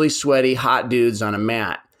with really sweaty, hot dudes on a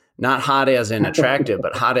mat. Not hot as in attractive,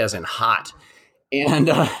 but hot as in hot. And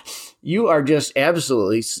you are just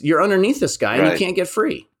you're underneath this guy and you can't get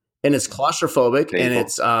free. And it's claustrophobic, and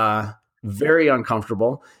it's very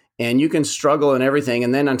uncomfortable, and you can struggle and everything.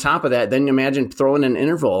 And then on top of that, then imagine throwing an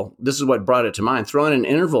interval. This is what brought it to mind. Throwing an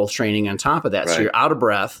interval training on top of that. So you're out of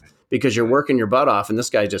breath because you're working your butt off, and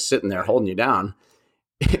this guy's just sitting there holding you down.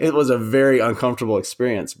 It was a very uncomfortable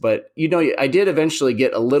experience. But, I did eventually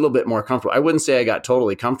get a little bit more comfortable. I wouldn't say I got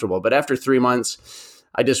totally comfortable, but after 3 months,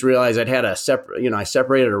 I just realized I'd had I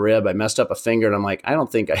separated a rib. I messed up a finger, and I'm like, I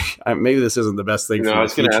don't think maybe this isn't the best thing for my future. I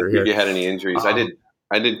was going to ask if you had any injuries. I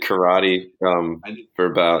did karate for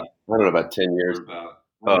about 10 years.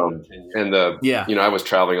 I was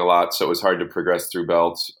traveling a lot, so it was hard to progress through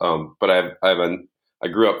belts. But I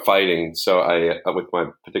grew up fighting, so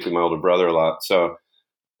particularly my older brother a lot. So,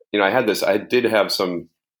 I did have some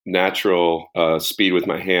natural speed with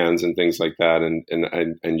my hands and things like that, and I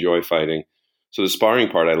enjoy fighting. So the sparring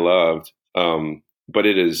part I loved, but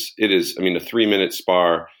it is. I mean, a 3-minute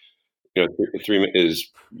spar, 3 minutes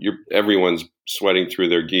everyone's sweating through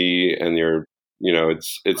their gi, and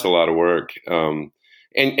it's a lot of work. And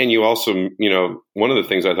you also, one of the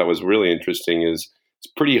things I thought was really interesting is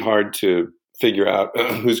it's pretty hard to figure out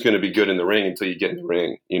who's going to be good in the ring until you get in the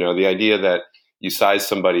ring. The idea that you size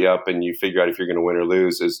somebody up and you figure out if you're going to win or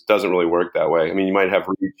lose doesn't really work that way. I mean, you might have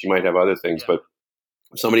reach, you might have other things, but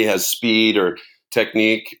if somebody has speed or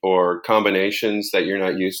technique or combinations that you're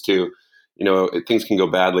not used to, things can go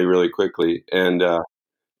badly really quickly. And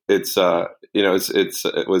it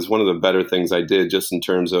was one of the better things I did just in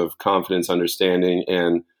terms of confidence, understanding,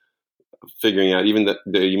 and figuring out even that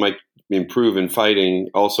you might improve in fighting,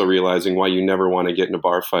 also realizing why you never want to get in a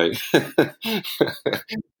bar fight.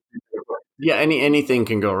 Yeah, anything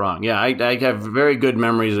can go wrong. Yeah, I have very good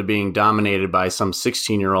memories of being dominated by some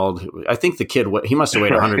 16-year-old. I think the kid, he must have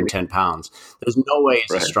weighed 110 pounds. There's no way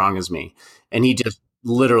he's as strong as me. And he just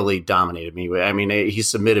literally dominated me. I mean, he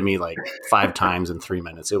submitted me like 5 times in 3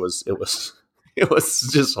 minutes. It was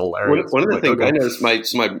just hilarious. One of the Like, things okay. I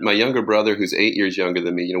noticed, my younger brother, who's 8 years younger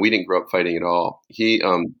than me, we didn't grow up fighting at all.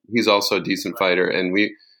 He's also a decent fighter, and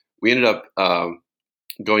we ended up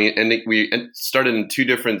going, and we started in 2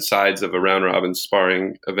 different sides of a round robin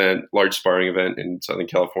large sparring event in Southern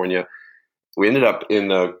California. We ended up in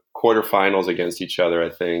the quarterfinals against each other, I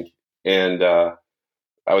think, and I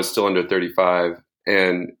was still under 35,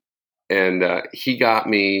 and he got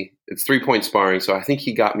me. It's 3-point sparring, so I think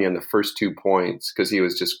he got me on the first 2 points because he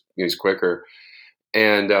was quicker,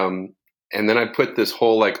 and then I put this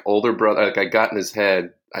whole like older brother, like I got in his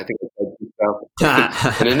head. I think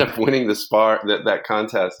and ended up winning that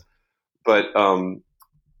contest. But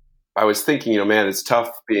I was thinking, man, it's tough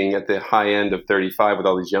being at the high end of 35 with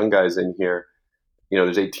all these young guys in here.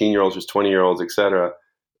 There's 18-year-olds, there's 20-year-olds, et cetera,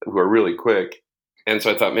 who are really quick. And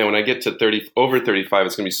so I thought, man, when I get to over 35,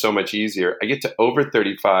 it's going to be so much easier. I get to over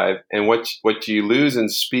 35, and what you lose in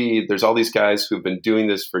speed, there's all these guys who've been doing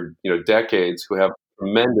this for decades, who have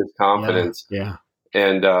tremendous confidence. Yeah.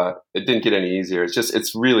 And it didn't get any easier.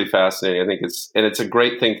 It's really fascinating. I think it's a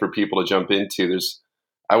great thing for people to jump into.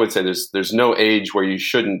 I would say there's no age where you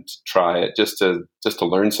shouldn't try it just to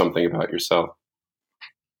learn something about yourself.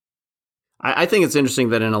 I think it's interesting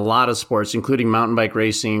that in a lot of sports, including mountain bike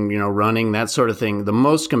racing, running, that sort of thing, the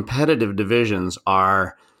most competitive divisions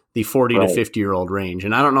are the 40 to 50-year-old range.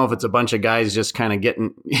 And I don't know if it's a bunch of guys just kind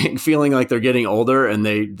of feeling like they're getting older and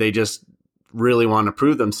they just really want to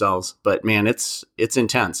prove themselves. But man, it's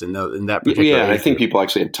intense in that particular age. Yeah, I think people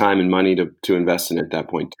actually have time and money to invest in it at that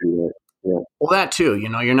point too. Right? Yeah. Well, that too,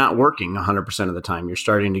 you're not working 100% of the time. You're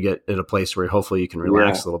starting to get at a place where hopefully you can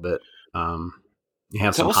relax a little bit. You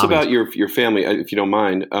have Tell us hobbies. about your family, if you don't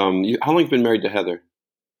mind. How long have you been married to Heather?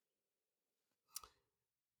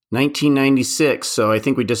 1996. So I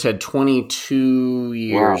think we just had 22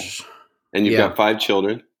 years. Wow. And you've got 5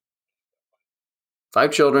 children.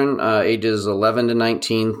 5 children, ages 11 to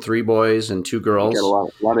 19, 3 boys and 2 girls. You got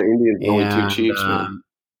a lot of Indians, only 2 chiefs, man.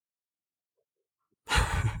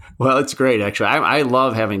 Well, it's great, actually. I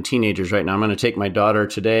love having teenagers right now. I'm going to take my daughter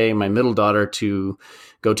today, my middle daughter, to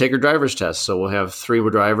go take her driver's test. So we'll have 3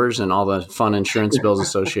 drivers and all the fun insurance bills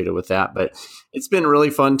associated with that. But it's been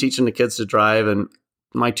really fun teaching the kids to drive. And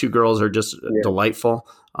my 2 girls are just delightful.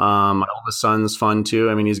 My oldest son's fun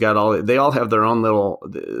too. I mean, they all have their own little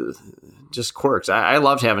just quirks. I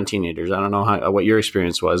loved having teenagers. I don't know what your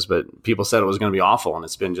experience was, but people said it was going to be awful. And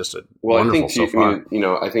it's been just wonderful so far.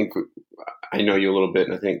 I think I know you a little bit,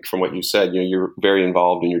 and I think from what you said, you're very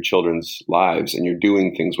involved in your children's lives, and you're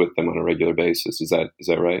doing things with them on a regular basis. Is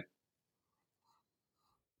that right?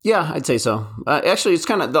 Yeah, I'd say so. Actually, it's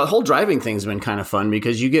kind of the whole driving thing's been kind of fun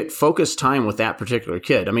because you get focused time with that particular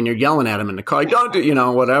kid. I mean, you're yelling at him in the car, don't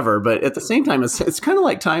do, whatever. But at the same time, it's kind of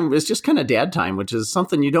like time. It's just kind of dad time, which is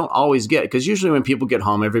something you don't always get because usually when people get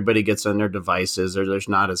home, everybody gets on their devices or there's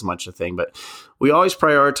not as much a thing. But we always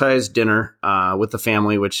prioritize dinner with the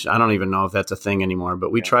family, which I don't even know if that's a thing anymore.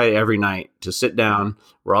 But we try every night to sit down.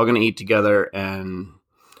 We're all going to eat together and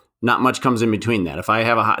not much comes in between that. If I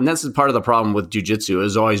have and that's part of the problem with jiu-jitsu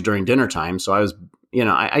is always during dinner time. So I was,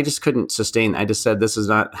 I just couldn't sustain. I just said, this is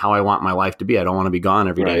not how I want my life to be. I don't want to be gone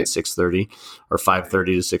every day at 6:30 or 5:30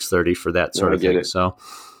 to 6:30 for that sort of thing. It. So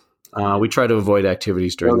we try to avoid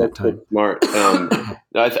activities during that time. Smart.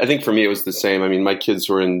 I think for me, it was the same. I mean, my kids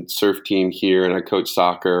were in surf team here and I coached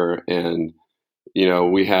soccer and,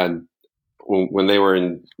 we had, when they were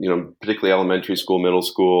in, particularly elementary school, middle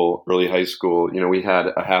school, early high school, we had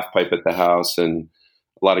a half pipe at the house and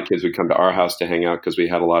a lot of kids would come to our house to hang out because we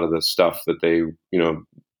had a lot of the stuff that they,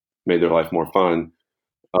 made their life more fun.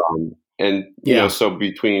 So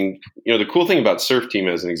between, the cool thing about surf team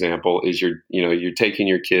as an example is you're taking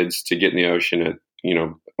your kids to get in the ocean at,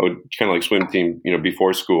 kind of like swim team,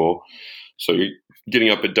 before school. So you're getting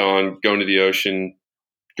up at dawn, going to the ocean,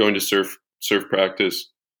 going to surf practice.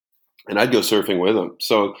 And I'd go surfing with them.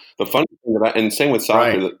 So the fun thing and same with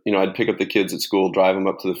soccer, I'd pick up the kids at school, drive them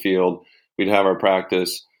up to the field. We'd have our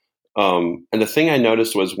practice. And the thing I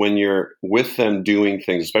noticed was when you're with them doing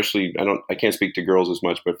things, especially, I can't speak to girls as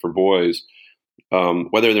much, but for boys,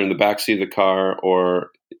 whether they're in the backseat of the car or,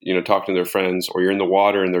 talking to their friends or you're in the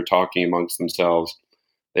water and they're talking amongst themselves,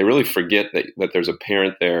 they really forget that there's a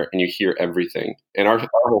parent there and you hear everything. And our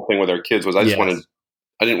whole thing with our kids was I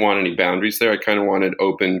didn't want any boundaries there. I kind of wanted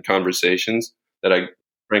open conversations that I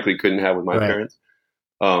frankly couldn't have with my parents.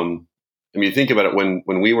 You think about it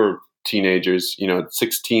when we were teenagers, at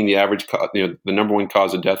 16, the average, the number one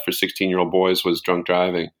cause of death for 16-year-old boys was drunk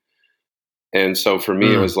driving. And so for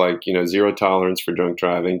me, it was like, zero tolerance for drunk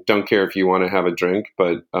driving. Don't care if you want to have a drink,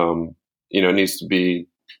 but, it needs to be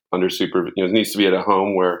under it needs to be at a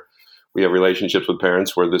home where we have relationships with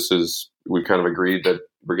parents where we've kind of agreed that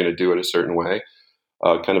we're going to do it a certain way,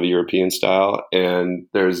 kind of a European style. And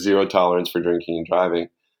there's zero tolerance for drinking and driving.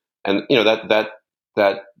 And,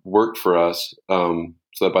 that worked for us. So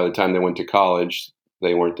that by the time they went to college,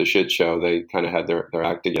 they weren't the shit show. They kind of had their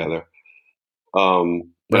act together.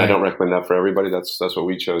 And I don't recommend that for everybody. That's what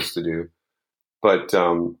we chose to do. But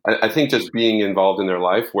I think just being involved in their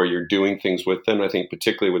life where you're doing things with them, I think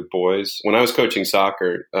particularly with boys. When I was coaching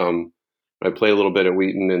soccer, I played a little bit at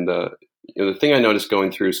Wheaton, and the thing I noticed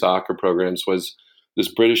going through soccer programs was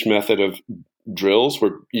this British method of drills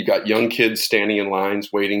where you got young kids standing in lines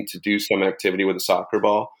waiting to do some activity with a soccer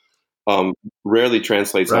ball. Rarely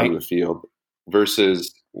translates onto the field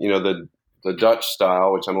versus, the Dutch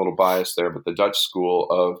style, which I'm a little biased there, but the Dutch school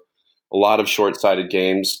of a lot of short-sighted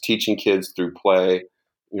games, teaching kids through play,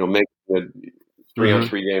 making it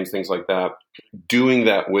 3-on-3 games, things like that, doing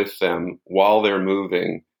that with them while they're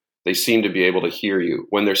moving. They seem to be able to hear you.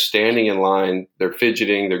 When they're standing in line, they're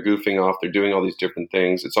fidgeting, they're goofing off, they're doing all these different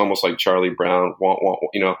things. It's almost like Charlie Brown, wah, wah,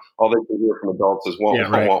 all they can hear from adults is wah,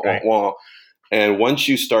 wah, wah, wah. And once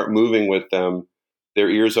you start moving with them, their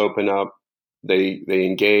ears open up, they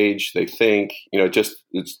engage, they think,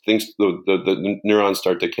 it's things, the neurons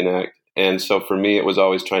start to connect. And so for me, it was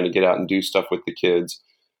always trying to get out and do stuff with the kids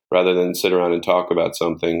rather than sit around and talk about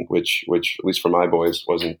something, which at least for my boys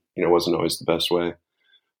wasn't always the best way.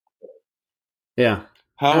 Yeah.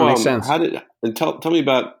 That makes sense. Tell me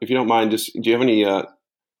about, if you don't mind, just, do you have any,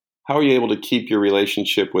 how are you able to keep your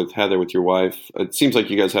relationship with Heather, with your wife? It seems like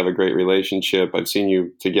you guys have a great relationship. I've seen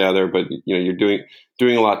you together, but you're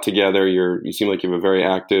doing a lot together. You seem like you have a very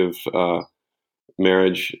active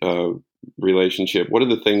marriage relationship. What are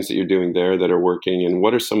the things that you're doing there that are working, and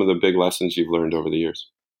what are some of the big lessons you've learned over the years?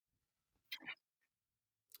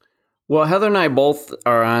 Well, Heather and I both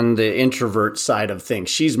are on the introvert side of things.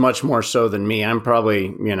 She's much more so than me. I'm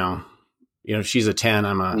probably, she's a 10,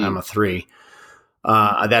 I'm a 3.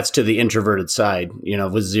 That's to the introverted side,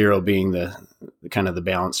 with 0 being the kind of the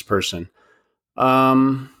balanced person.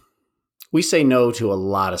 We say no to a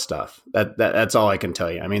lot of stuff. That's all I can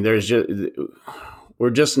tell you. I mean, we're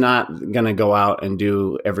just not going to go out and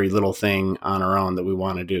do every little thing on our own that we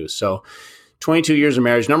want to do. So 22 years of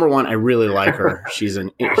marriage. Number one, I really like her. She's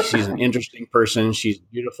an interesting person. She's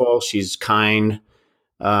beautiful. She's kind.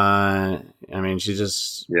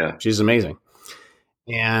 She's amazing.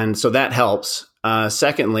 And so that helps.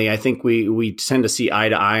 Secondly, I think we tend to see eye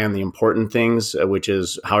to eye on the important things, which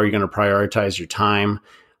is how are you going to prioritize your time?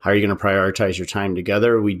 How are you going to prioritize your time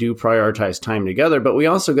together? We do prioritize time together, but we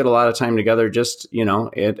also get a lot of time together just,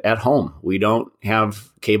 at home. We don't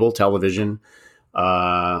have cable television.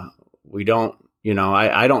 We don't,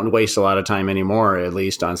 I don't waste a lot of time anymore, at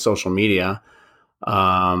least on social media.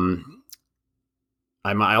 I'll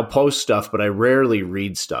post stuff, but I rarely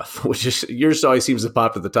read stuff, which is, yours always seems to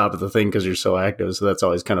pop at the top of the thing because you're so active. So that's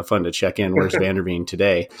always kind of fun to check in. Where's Vanderveen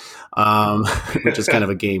today? Which is kind of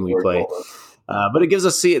a game we play. But it gives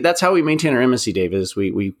us, that's how we maintain our intimacy, Dave, is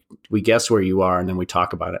we guess where you are and then we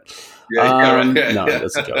talk about it. No,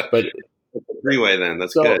 that's a joke. But three-way then,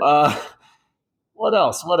 that's good. What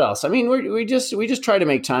else? I mean, we just try to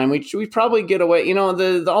make time. We probably get away. All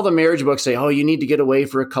the marriage books say, oh, you need to get away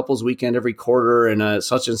for a couple's weekend every quarter and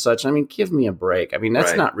such and such. I mean, give me a break. I mean,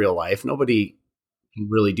 that's not real life. Nobody can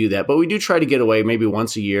really do that. But we do try to get away maybe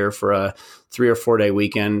once a year for a 3 or 4 day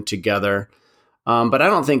weekend together. But I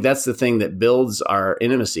don't think that's the thing that builds our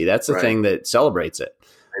intimacy. That's the thing that celebrates it.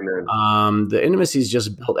 Amen. The intimacy is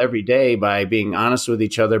just built every day by being honest with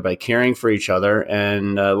each other, by caring for each other,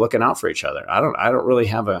 and looking out for each other. I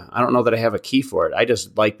don't know that I have a key for it. I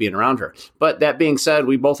just like being around her. But that being said,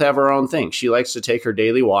 we both have our own thing. She likes to take her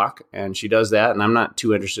daily walk, and she does that. And I'm not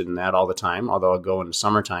too interested in that all the time, although I'll go into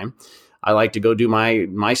summertime. I like to go do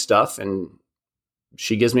my stuff, and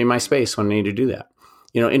she gives me my space when I need to do that.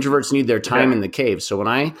 Introverts need their time in the cave. So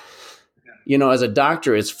when as a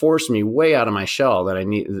doctor, it's forced me way out of my shell that I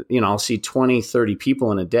need, I'll see 20, 30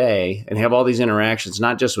 people in a day and have all these interactions,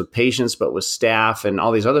 not just with patients, but with staff and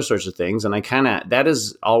all these other sorts of things. And that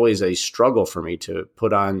is always a struggle for me to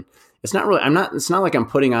put on. It's not like I'm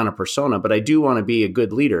putting on a persona, but I do want to be a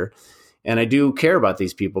good leader and I do care about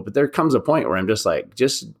these people. But there comes a point where I'm just like,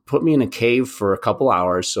 just put me in a cave for a couple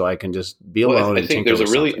hours so I can just be alone. I think there's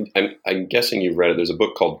I'm guessing you've read it. There's a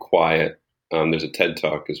book called Quiet. There's a TED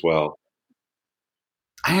Talk as well.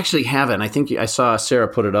 I actually haven't. I think I saw Sarah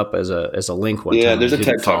put it up as a link one time. Yeah, there's a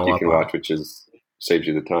TED Talk you can watch, which saves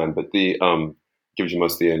you the time. But gives you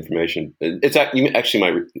most of the information. You actually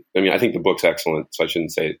might. I think the book's excellent, so I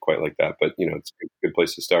shouldn't say it quite like that. But it's a good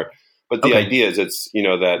place to start. But the idea is, it's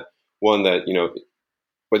that one that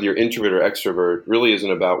whether you're introvert or extrovert really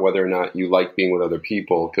isn't about whether or not you like being with other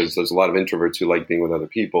people, because there's a lot of introverts who like being with other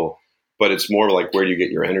people. But it's more like, where do you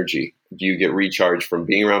get your energy? Do you get recharged from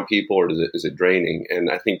being around people, or is it draining?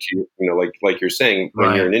 And I think like you're saying,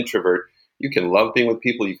 when you're an introvert, you can love being with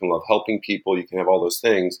people, you can love helping people, you can have all those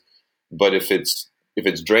things. But if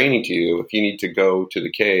it's draining to you, if you need to go to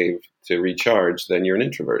the cave to recharge, then you're an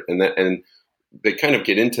introvert. And they kind of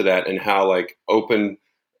get into that, and how open,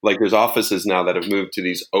 there's offices now that have moved to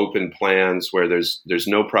these open plans where there's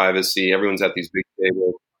no privacy. Everyone's at these big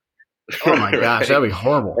tables. Oh my gosh, that'd be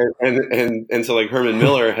horrible. And so Herman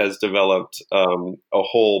Miller has developed a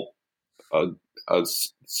whole a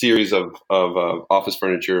series of office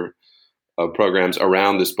furniture programs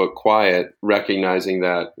around this book, Quiet, recognizing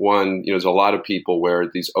that, one, there's a lot of people where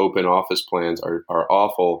these open office plans are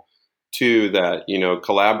awful. Two, that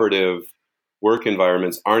collaborative work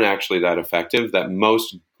environments aren't actually that effective. That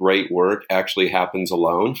most great work actually happens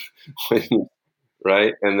alone,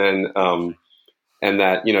 right? And then and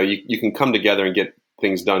that you can come together and get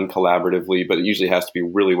things done collaboratively, but it usually has to be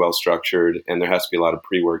really well structured, and there has to be a lot of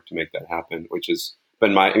pre-work to make that happen, which has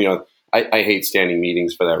been my I hate standing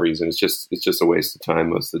meetings for that reason. It's just a waste of time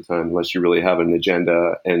most of the time, unless you really have an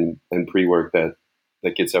agenda and pre-work that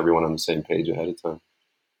gets everyone on the same page ahead of time.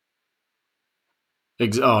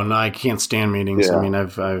 Oh no, I can't stand meetings. Yeah. I mean,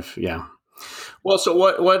 I've yeah. Well, so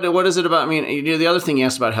what is it about? I mean, the other thing you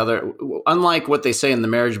asked about how they're, unlike what they say in the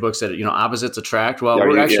marriage books that opposites attract. Well,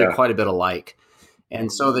 we're actually quite a bit alike,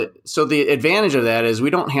 and so the advantage of that is we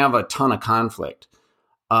don't have a ton of conflict.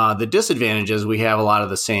 The disadvantage is we have a lot of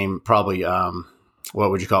the same, probably, what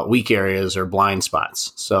would you call it, weak areas or blind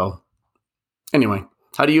spots. So anyway,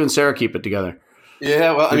 how do you and Sarah keep it together?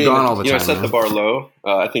 Yeah, well, all the time, I set the bar low.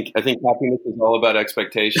 I think happiness is all about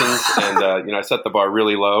expectations, and I set the bar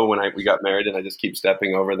really low when we got married, and I just keep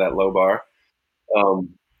stepping over that low bar.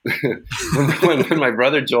 When my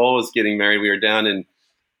brother Joel was getting married, we were down in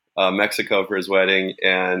Mexico for his wedding,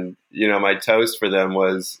 and my toast for them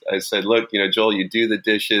was, I said, look, Joel, you do the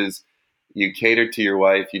dishes, you cater to your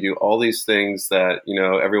wife, you do all these things that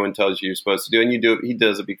everyone tells you you're supposed to do, and you do it. He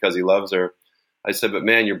does it because he loves her. I said, but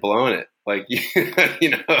man, you're blowing it.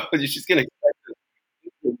 She's gonna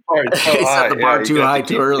the bar set the bar too high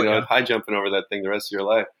too early. High jumping over that thing the rest of your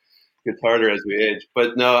life. It gets harder as we age.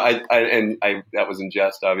 But no, I that was in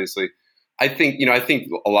jest, obviously. I think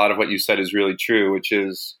a lot of what you said is really true, which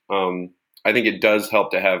is I think it does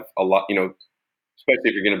help to have a lot, especially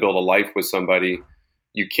if you're going to build a life with somebody.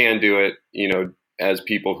 You can do it, as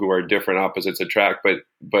people who are different, opposites attract,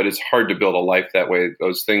 but it's hard to build a life that way.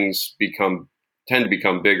 Those things tend to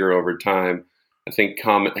become bigger over time. I think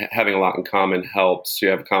having a lot in common helps. You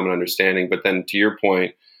have common understanding, but then to your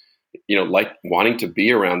point, like wanting to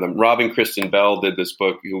be around them. Rob and Kristen Bell did this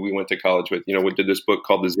book, who we went to college with, we did this book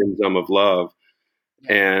called The Zim Zum of Love.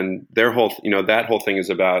 And their whole, that whole thing is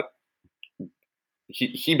about,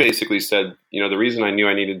 he basically said, the reason I knew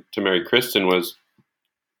I needed to marry Kristen was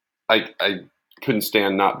I couldn't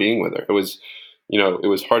stand not being with her. It was, it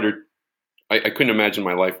was harder. I couldn't imagine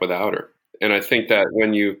my life without her. And I think that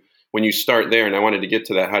when you start there, and I wanted to get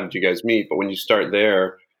to that, how did you guys meet? But when you start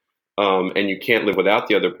there, and you can't live without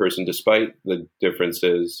the other person despite the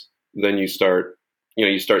differences, then you start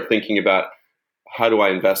thinking about, how do I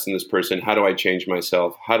invest in this person? How do I change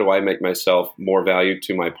myself? How do I make myself more valued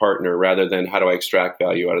to my partner, rather than how do I extract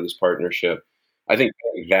value out of this partnership? I think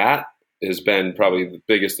that has been probably the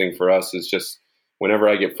biggest thing for us, is just whenever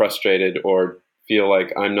I get frustrated or feel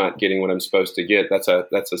like I'm not getting what I'm supposed to get, that's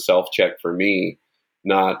a self-check for me,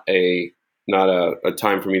 not a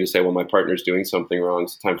time for me to say, well, my partner's doing something wrong.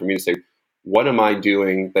 It's a time for me to say, what am I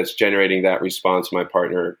doing that's generating that response to my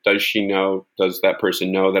partner? Does she know? Does that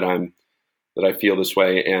person know that I feel this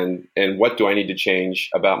way? And what do I need to change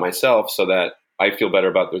about myself so that I feel better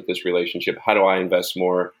about this relationship? How do I invest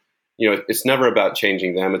more? It's never about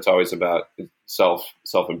changing them. It's always about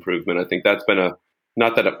self-improvement. I think that's been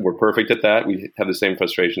not that we're perfect at that. We have the same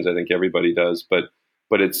frustrations. I think everybody does, but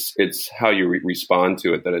it's how you respond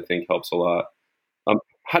to it that I think helps a lot.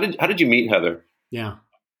 How did you meet Heather? Yeah.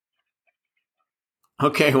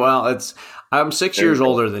 Okay. Well, I'm 6 years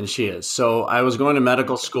older than she is. So I was going to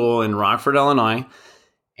medical school in Rockford, Illinois,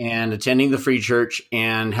 and attending the Free Church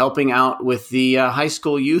and helping out with the high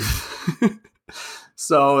school youth.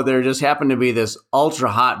 So there just happened to be this ultra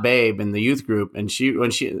hot babe in the youth group. And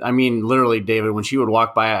literally, David, when she would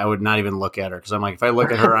walk by, I would not even look at her, because I'm like, if I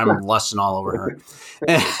look at her, I'm lusting all over her.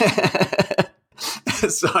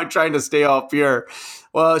 So I'm trying to stay all pure.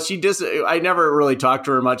 Well, I never really talked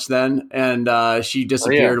to her much then. And she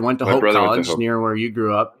disappeared and went to Hope College near where you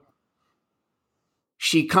grew up.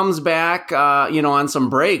 She comes back, on some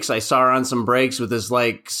breaks. I saw her on some breaks with this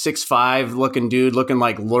like 6'5" looking dude, looking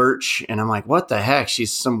like Lurch. And I'm like, what the heck?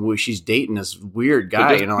 She's dating this weird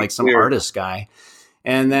guy, like some artist guy.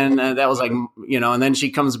 And then that was like, and then she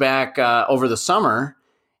comes back over the summer.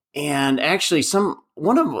 And actually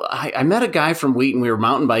I met a guy from Wheaton. We were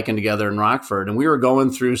mountain biking together in Rockford, and we were going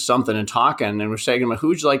through something and talking, and we're saying, who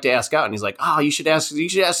would you like to ask out? And he's like, oh, you should ask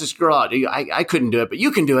this girl out. I couldn't do it, but you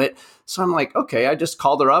can do it. So I'm like, okay, I just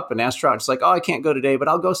called her up and asked her out. She's like, oh, I can't go today, but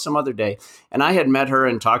I'll go some other day. And I had met her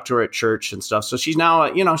and talked to her at church and stuff. So she's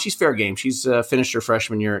now, she's fair game. She's finished her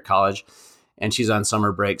freshman year at college, and she's on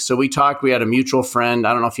summer break. So we talked. We had a mutual friend.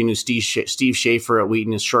 I don't know if you knew Steve Schaefer at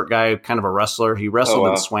Wheaton, his short guy, kind of a wrestler. He wrestled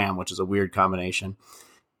and swam, which is a weird combination.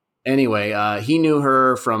 Anyway, he knew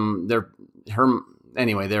her from their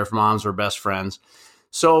moms were best friends.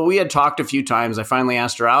 So we had talked a few times. I finally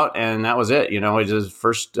asked her out, and that was it. It was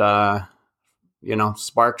first,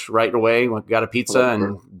 sparked right away. Got a pizza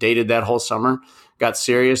and dated that whole summer. Got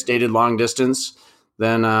serious, dated long distance.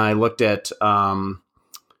 Then I looked at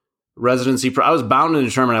residency. I was bound and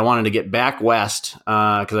determined I wanted to get back west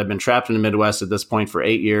because I've been trapped in the Midwest at this point for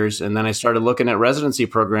 8 years. And then I started looking at residency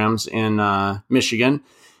programs in Michigan,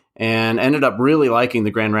 and ended up really liking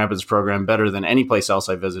the Grand Rapids program better than any place else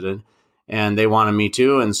I visited. And they wanted me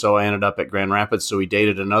to. And so I ended up at Grand Rapids. So we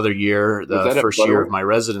dated another year, the first year of my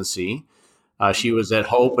residency. She was at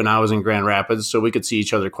Hope and I was in Grand Rapids. So we could see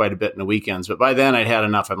each other quite a bit in the weekends. But by then I'd had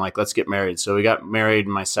enough. I'm like, let's get married. So we got married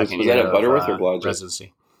in my second year of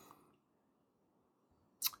residency.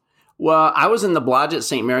 Well, I was in the Blodgett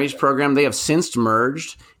St. Mary's program. They have since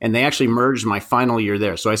merged, and they actually merged my final year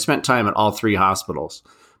there. So I spent time at all three hospitals.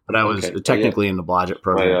 But I was technically in the Blodgett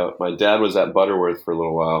program. My dad was at Butterworth for a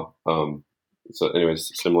little while. So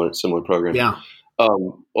anyways, similar program. Yeah.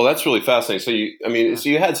 Well, that's really fascinating. So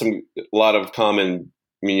you had a lot of common.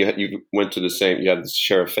 I mean, you went to the same. You had to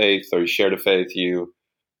share a faith, or you shared a faith. You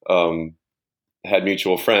had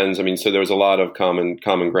mutual friends. I mean, so there was a lot of common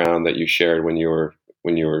ground that you shared when you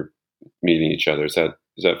were meeting each other. Is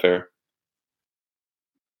that fair?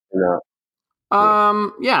 No.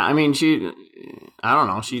 Yeah. I mean, I don't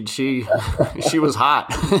know. She was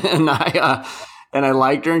hot, and I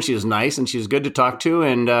liked her, and she was nice, and she was good to talk to,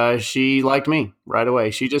 and she liked me right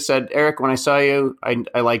away. She just said, Eric, when I saw you,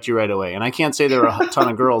 I liked you right away. And I can't say there were a ton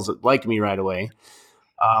of girls that liked me right away,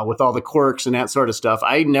 with all the quirks and that sort of stuff.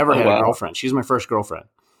 I never had a girlfriend. She's my first girlfriend.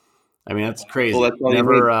 I mean, that's crazy. Well, that's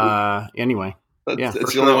never. Anyway,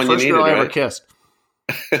 that's the only one you needed, girl I right? ever kissed.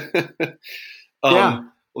 Yeah.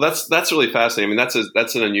 Well, that's really fascinating. I mean,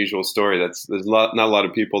 that's an unusual story. There's not a lot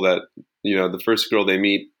of people that, the first girl they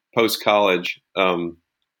meet post college and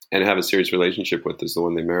have a serious relationship with is the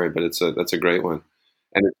one they marry. But that's a great one,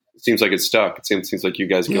 and it seems like it's stuck. It seems like you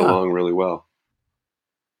guys get along really well.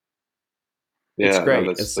 Yeah, it's great.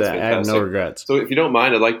 That's I have no regrets. So, if you don't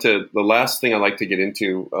mind, the last thing I'd like to get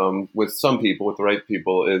into with some people, with the right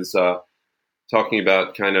people, is talking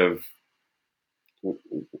about kind of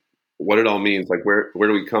what it all means. Like, where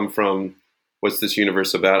do we come from? What's this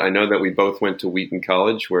universe about? I know that we both went to Wheaton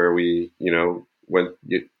College, where we, went.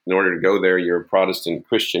 In order to go there, you're a Protestant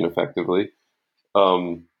Christian, effectively. Where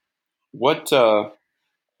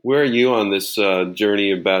are you on this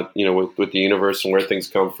journey about, with the universe and where things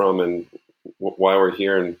come from and why we're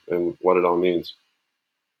here and what it all means?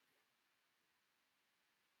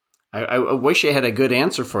 I wish I had a good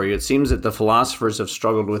answer for you. It seems that the philosophers have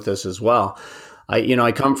struggled with this as well.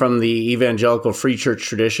 I come from the evangelical free church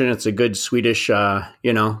tradition. It's a good Swedish,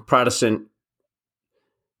 Protestant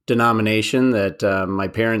denomination that my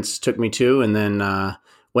parents took me to, and then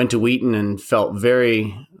went to Wheaton and felt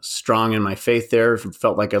very strong in my faith there.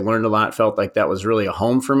 Felt like I learned a lot. Felt like that was really a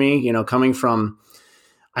home for me. Coming from,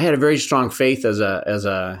 I had a very strong faith as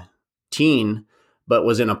a teen, but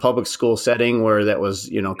was in a public school setting where that was,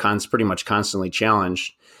 pretty much constantly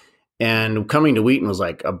challenged. And coming to Wheaton was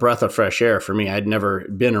like a breath of fresh air for me. I'd never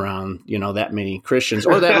been around, that many Christians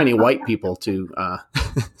or that many white people to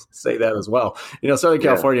say that as well. Southern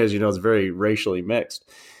California, as you know, is very racially mixed.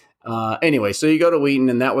 Anyway, so you go to Wheaton,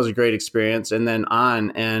 and that was a great experience. And then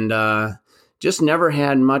and just never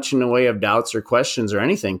had much in the way of doubts or questions or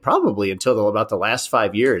anything, probably until about the last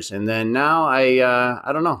 5 years. And then now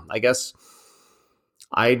I don't know, I guess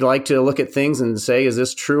I'd like to look at things and say, is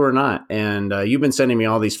this true or not? And you've been sending me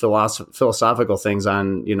all these philosophical things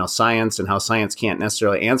on, science and how science can't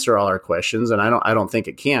necessarily answer all our questions. And I don't think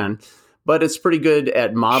it can, but it's pretty good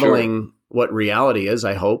at modeling what reality is,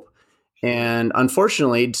 I hope. And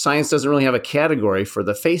unfortunately, science doesn't really have a category for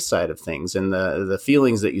the faith side of things and the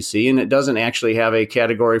feelings that you see. And it doesn't actually have a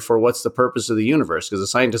category for what's the purpose of the universe. Because the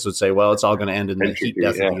scientists would say, well, it's all going to end in the Entropy, heat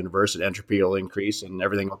death yeah. of the universe, and entropy will increase and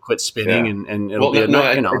everything will quit spinning, Yeah. and it'll be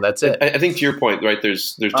that's it. I think to your point, right,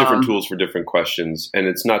 there's different tools for different questions, and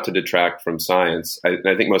it's not to detract from science. I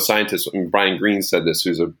think most scientists, Brian Greene said this,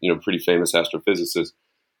 who's a pretty famous astrophysicist.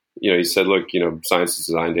 He said, look, science is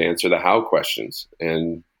designed to answer the how questions,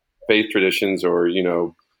 and faith traditions or,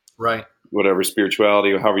 right, whatever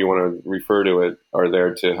spirituality, however you want to refer to it, are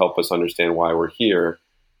there to help us understand why we're here,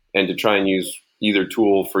 and to try and use either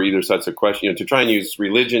tool for either sets of questions. To try and use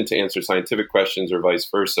religion to answer scientific questions or vice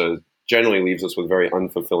versa generally leaves us with very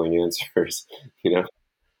unfulfilling answers.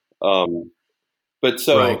 But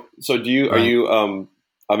so right. so do you? Are you?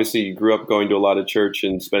 Obviously, you grew up going to a lot of church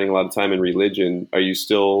and spending a lot of time in religion. Are you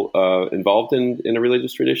still involved in a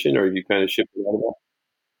religious tradition, or have you kind of shifted out of that?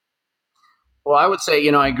 Well, I would say,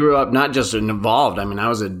 I grew up not just involved. I mean, I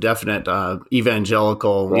was a definite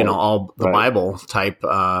evangelical, Right. all the Right. Bible type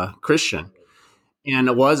Christian. And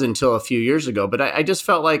it was until a few years ago. But I just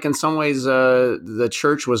felt like in some ways the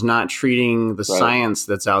church was not treating the Right. science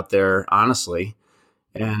that's out there honestly.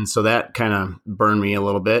 And so that kind of burned me a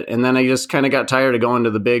little bit. And then I just kind of got tired of going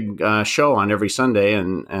to the big show on every Sunday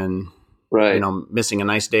and Right. missing a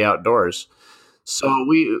nice day outdoors. So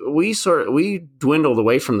we dwindled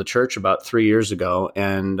away from the church about 3 years ago,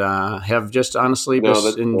 and have just honestly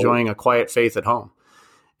just enjoying a quiet faith at home.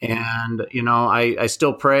 And I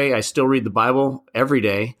still pray, I still read the Bible every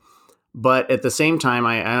day, but at the same time,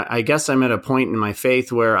 I guess I'm at a point in my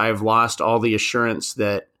faith where I've lost all the assurance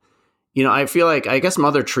that I feel like, I guess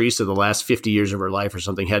Mother Teresa, the last 50 years of her life or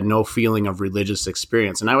something, had no feeling of religious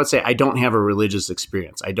experience. And I would say I don't have a religious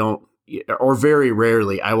experience. I don't, or very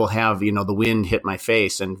rarely, I will have, the wind hit my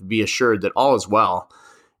face and be assured that all is well.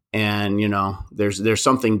 And, there's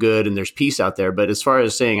something good and there's peace out there. But as far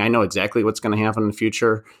as saying I know exactly what's going to happen in the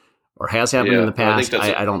future or has happened in the past,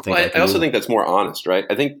 I don't think I also think that's more honest, right?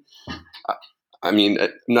 I think, I'm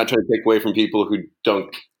not trying to take away from people who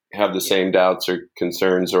don't have the same doubts or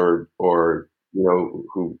concerns or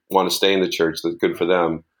who want to stay in the church. That's good for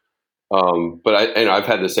them. But I've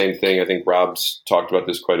had the same thing. I think Rob's talked about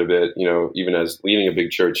this quite a bit. Even as leading a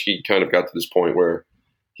big church, he kind of got to this point where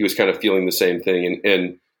he was kind of feeling the same thing.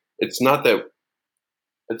 And it's not that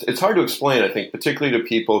it's hard to explain, I think, particularly to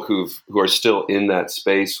people who are still in that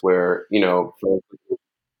space where,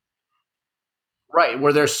 right,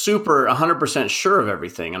 where they're super 100% sure of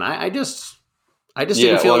everything. And I just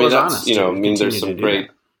didn't feel it was honest. There's some great,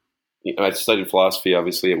 I studied philosophy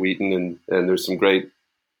obviously at Wheaton, and there's some great,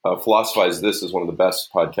 Philosophize This is one of the best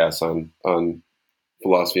podcasts on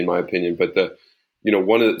philosophy, in my opinion. But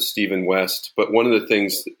one of Stephen West, but one of the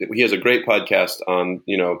things, he has a great podcast on,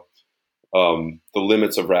 the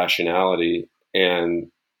limits of rationality. And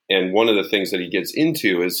one of the things that he gets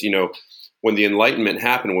into is, when the Enlightenment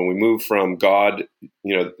happened, when we moved from God,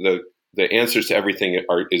 the answers to everything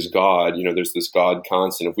is God. There's this God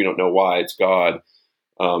constant. If we don't know why, it's God.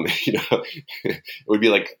 It would be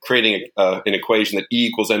like creating an equation that E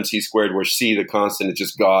equals MC squared, where C, the constant, is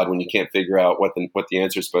just God, when you can't figure out what the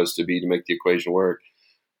answer is supposed to be to make the equation work.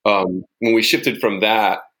 When we shifted from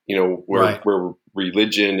that, where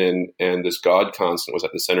religion and this God constant was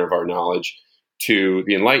at the center of our knowledge, to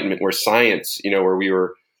the Enlightenment, where science, where we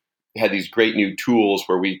had these great new tools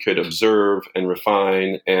where we could observe and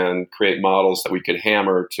refine and create models that we could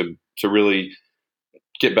hammer to really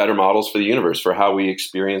get better models for the universe, for how we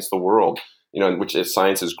experience the world, which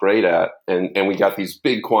science is great at. And we got these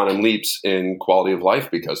big quantum leaps in quality of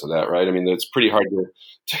life because of that, right? It's pretty hard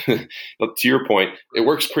to your point, it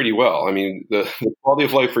works pretty well. The quality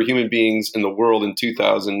of life for human beings in the world in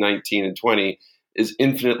 2019 and 20 is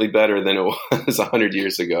infinitely better than it was 100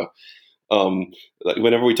 years ago.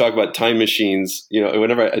 Whenever we talk about time machines,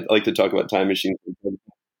 whenever I like to talk about time machines,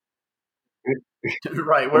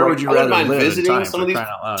 right, where would you rather live visiting some of these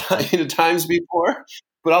times before?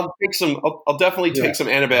 But I'll definitely take some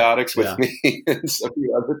antibiotics with me and some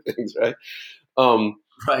other things, right?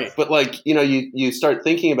 Right. But you start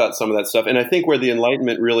thinking about some of that stuff, and I think where the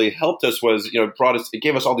Enlightenment really helped us was, it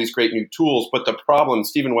gave us all these great new tools. But the problem,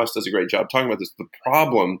 Stephen West does a great job talking about this. The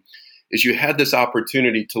problem is you had this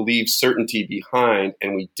opportunity to leave certainty behind,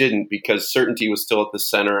 and we didn't, because certainty was still at the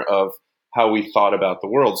center of how we thought about the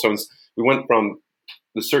world. So we went from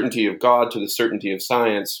the certainty of God to the certainty of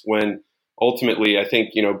science, when ultimately, I think,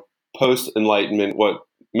 post-Enlightenment, what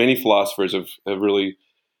many philosophers have really,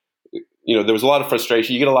 there was a lot of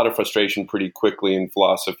frustration. You get a lot of frustration pretty quickly in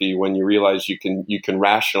philosophy when you realize you can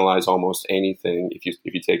rationalize almost anything if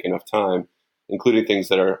you take enough time. including things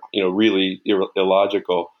that are, really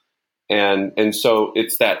illogical. And so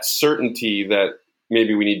it's that certainty that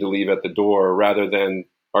maybe we need to leave at the door rather than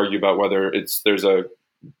argue about whether there's a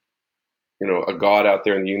God out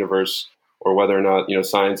there in the universe or whether or not,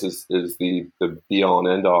 science is the be all and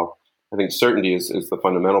end all. I think certainty is the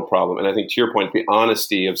fundamental problem. And I think, to your point, the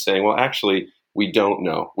honesty of saying, well, actually, we don't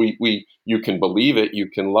know. You can believe it. You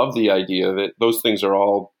can love the idea of it. Those things are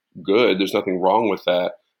all good. There's nothing wrong with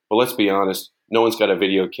that. But let's be honest. No one's got a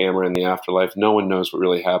video camera in the afterlife. No one knows what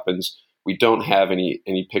really happens. We don't have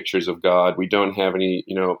any pictures of God. We don't have any,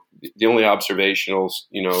 the only observational,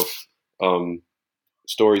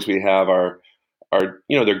 stories we have are,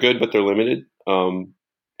 they're good, but they're limited.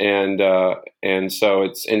 And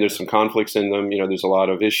so there's some conflicts in them. There's a lot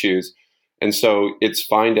of issues. And so it's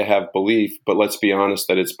fine to have belief, but let's be honest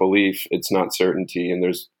that it's belief, it's not certainty. And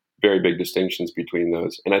there's very big distinctions between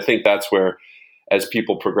those. And I think that's where, as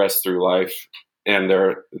people progress through life and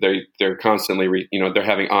they're constantly, they're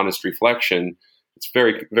having honest reflection, it's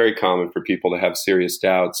very, very common for people to have serious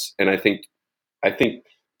doubts. And I think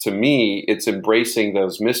to me, it's embracing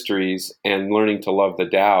those mysteries and learning to love the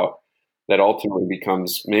doubt that ultimately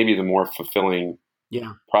becomes maybe the more fulfilling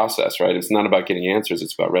process, right? It's not about getting answers.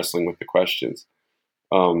 It's about wrestling with the questions.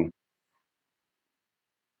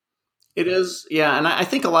 It is. Yeah. And I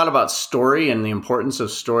think a lot about story and the importance of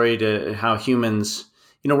story to how humans,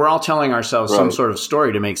 we're all telling ourselves some sort of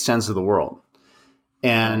story to make sense of the world.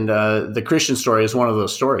 And the Christian story is one of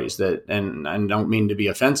those stories that, and I don't mean to be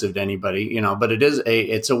offensive to anybody, but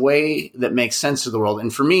it's a way that makes sense of the world.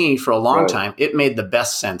 And for me, for a long time, it made the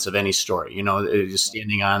best sense of any story. Just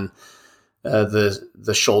standing on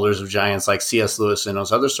the shoulders of giants like C.S. Lewis and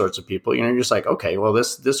those other sorts of people. You're just like, okay, well,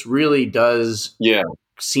 this really does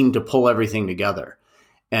seem to pull everything together.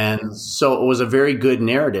 And so it was a very good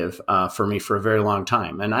narrative for me for a very long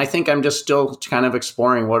time. And I think I'm just still kind of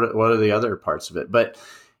exploring what are the other parts of it. But,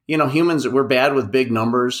 humans, we're bad with big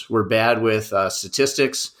numbers. We're bad with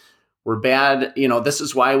statistics. We're bad. This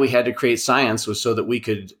is why we had to create science, was so that we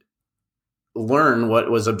could learn what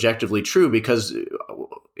was objectively true. Because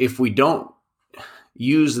if we don't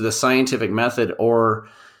use the scientific method or,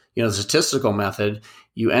 the statistical method,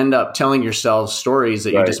 you end up telling yourself stories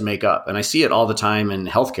that you just make up. And I see it all the time in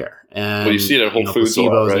healthcare. And you see it at Whole Foods a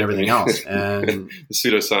lot, right? And everything else. And the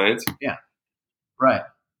pseudoscience. Yeah. Right.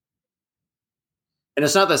 And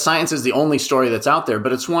it's not that science is the only story that's out there,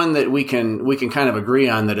 but it's one that we can kind of agree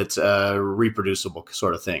on that it's a reproducible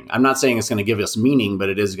sort of thing. I'm not saying it's going to give us meaning, but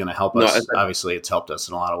it is going to help us. Obviously, it's helped us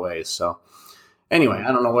in a lot of ways. So anyway,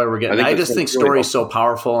 I don't know where we're getting. I just think story is so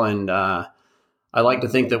powerful, and I like to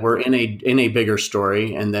think that we're in a bigger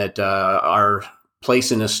story, and that our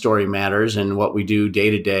place in this story matters, and what we do day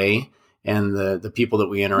to day, and the people that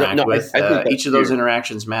we interact with. Each of those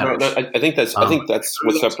interactions matters. I think that's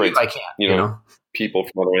what separates people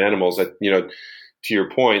from other animals. That to your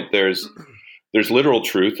point, there's literal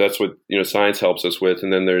truth. That's what science helps us with,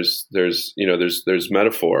 and then there's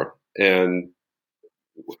metaphor. And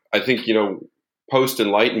I think post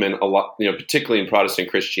Enlightenment, a lot particularly in Protestant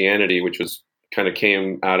Christianity, which was kind of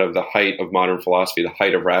came out of the height of modern philosophy, the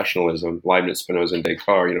height of rationalism. Leibniz, Spinoza, and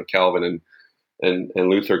Descartes. Calvin and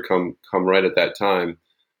Luther come right at that time.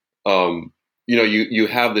 You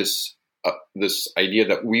have this idea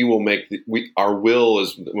that we will make our will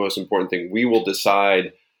is the most important thing. We will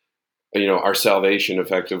decide, our salvation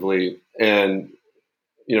effectively, and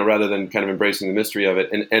rather than kind of embracing the mystery of it.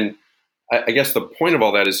 And I guess the point of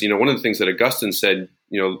all that is, one of the things that Augustine said,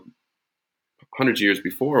 hundreds of years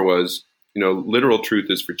before was, literal truth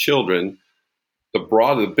is for children.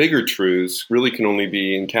 The bigger truths really can only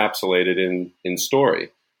be encapsulated in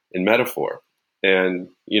story, in metaphor. And,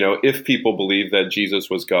 if people believe that Jesus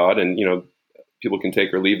was God, and, people can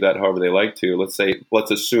take or leave that however they like to,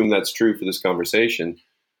 let's assume that's true for this conversation.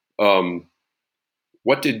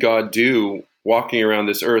 What did God do walking around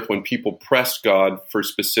this earth when people pressed God for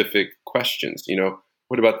specific questions?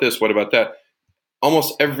 What about this? What about that?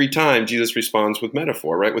 Almost every time Jesus responds with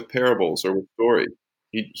metaphor, right? With parables or with story.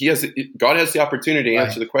 God has the opportunity to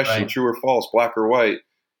answer the question, true or false, black or white,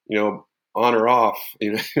 on or off,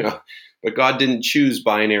 but God didn't choose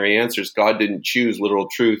binary answers. God didn't choose literal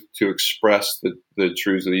truth to express the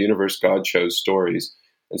truths of the universe. God chose stories.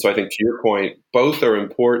 And so I think, to your point, both are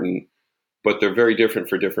important, but they're very different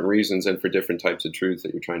for different reasons and for different types of truths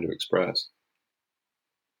that you're trying to express.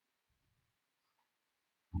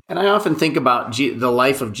 And I often think about the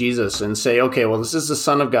life of Jesus and say, okay, well, this is the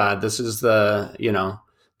Son of God. This is the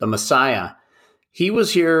Messiah. He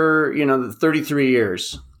was here, 33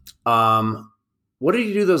 years. What did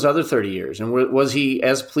he do those other 30 years? And was he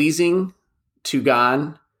as pleasing to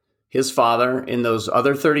God his father in those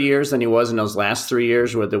other 30 years than he was in those last 3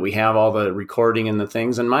 years that we have all the recording and the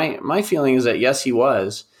things. And my feeling is that, yes, he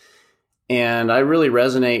was. And I really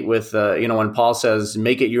resonate with, when Paul says,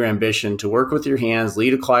 make it your ambition to work with your hands,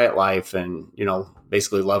 lead a quiet life, and,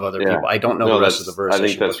 basically love other people. I don't know the rest of the verse. I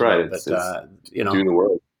think that's right. But, do the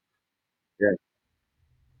work. Yeah.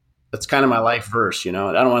 That's kind of my life verse, I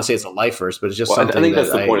don't want to say it's a life verse, but it's just something I think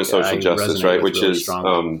that's the point of social justice, right? Which really is,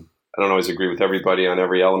 I don't always agree with everybody on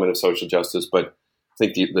every element of social justice, but I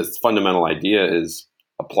think the fundamental idea is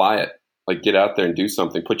apply it. Like, get out there and do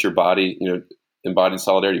something. Put your body, embodied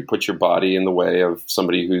solidarity. Put your body in the way of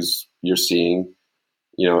somebody who's you're seeing,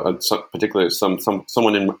 particularly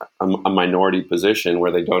someone in a minority position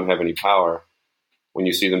where they don't have any power. When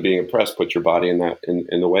you see them being oppressed, put your body in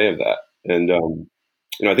the way of that. And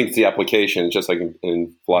I think it's the application, just like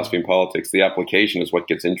in philosophy and politics. The application is what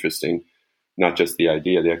gets interesting, not just the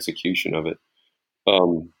idea, the execution of it.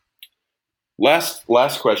 Last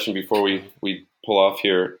question before we pull off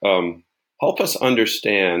here. Help us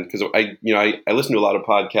understand, because I listen to a lot of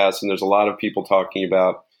podcasts, and there's a lot of people talking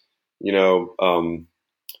about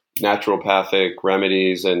naturopathic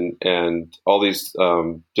remedies and all these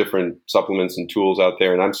different supplements and tools out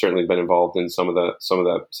there. And I've certainly been involved in some of that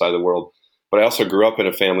side of the world. But I also grew up in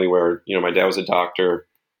a family where my dad was a doctor,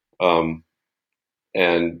 and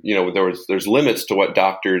there's limits to what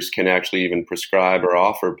doctors can actually even prescribe or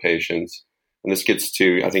offer patients. And this gets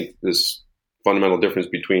to, I think, this fundamental difference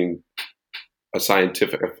between a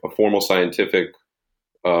formal scientific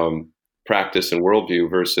practice and worldview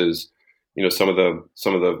versus some of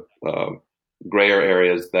the grayer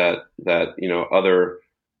areas that other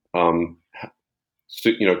kind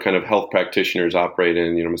of health practitioners operate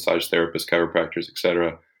in, massage therapists, chiropractors,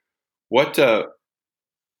 etc.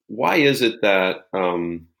 Why is it that,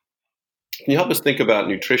 can you help us think about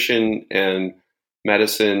nutrition and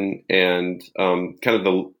medicine and kind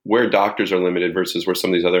of where doctors are limited versus where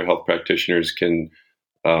some of these other health practitioners can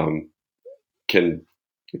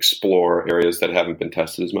explore areas that haven't been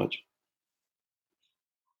tested as much?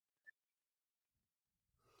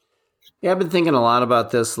 Yeah, I've been thinking a lot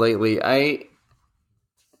about this lately.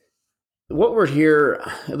 What we're here,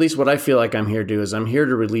 at least what I feel like I'm here to do, is I'm here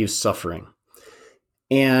to relieve suffering.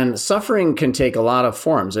 And suffering can take a lot of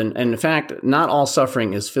forms. And in fact, not all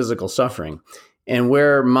suffering is physical suffering. And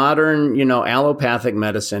where modern, allopathic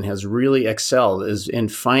medicine has really excelled is in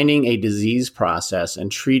finding a disease process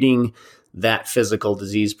and treating that physical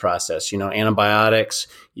disease process. Antibiotics,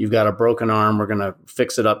 you've got a broken arm, we're going to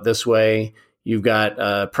fix it up this way. You've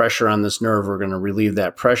got pressure on this nerve, we're going to relieve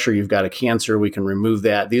that pressure. You've got a cancer, we can remove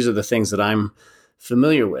that. These are the things that I'm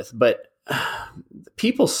familiar with. But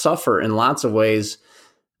people suffer in lots of ways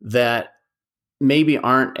that maybe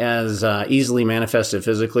aren't as easily manifested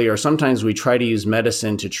physically, or sometimes we try to use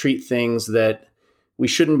medicine to treat things that we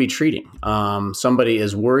shouldn't be treating. Somebody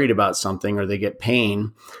is worried about something or they get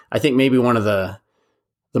pain. I think maybe one of the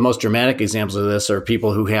most dramatic examples of this are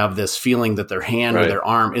people who have this feeling that their hand or their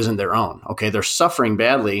arm isn't their own. Okay, they're suffering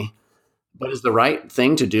badly, but is the right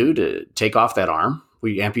thing to do to take off that arm?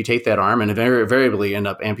 We amputate that arm and invariably end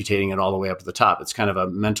up amputating it all the way up to the top. It's kind of a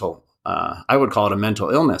mental, I would call it a mental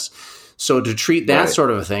illness. So to treat that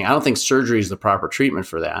sort of a thing, I don't think surgery is the proper treatment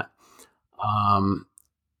for that.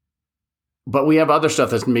 But we have other stuff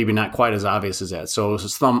that's maybe not quite as obvious as that. So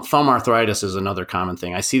thumb arthritis is another common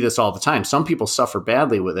thing. I see this all the time. Some people suffer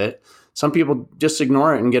badly with it. Some people just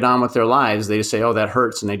ignore it and get on with their lives. They just say, oh, that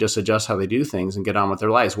hurts, and they just adjust how they do things and get on with their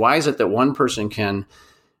lives. Why is it that one person can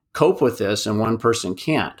cope with this and one person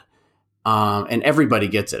can't? And everybody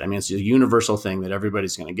gets it. I mean, it's a universal thing that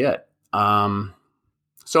everybody's going to get.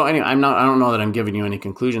 So anyway, I don't know that I'm giving you any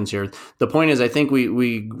conclusions here. The point is, I think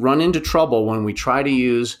we run into trouble when we try to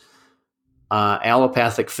use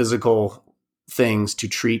allopathic physical things to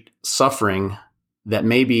treat suffering that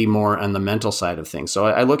may be more on the mental side of things. So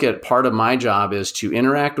I look at part of my job is to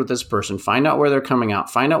interact with this person, find out where they're coming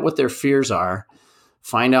out, find out what their fears are,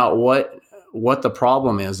 find out what the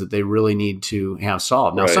problem is that they really need to have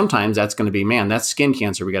solved. Now, sometimes that's going to be, man, that's skin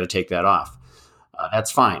cancer. We got to take that off.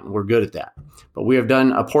 That's fine. We're good at that. But we have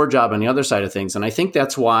done a poor job on the other side of things. And I think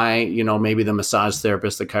that's why, maybe the massage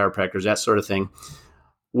therapists, the chiropractors, that sort of thing,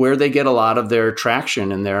 where they get a lot of their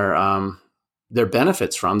traction and their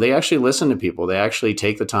benefits from, they actually listen to people. They actually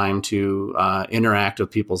take the time to interact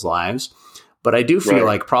with people's lives. But I do feel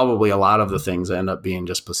like probably a lot of the things end up being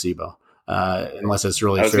just placebo, unless it's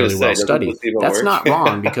really fairly well studied. That's not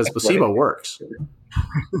wrong because placebo works.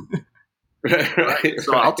 Right.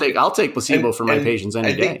 So I'll take placebo for my patients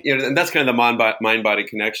any day. think, and that's kind of the mind-body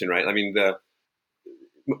connection, right? I mean,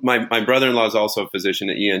 my brother-in-law is also a physician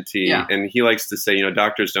at ENT, Yeah. and he likes to say,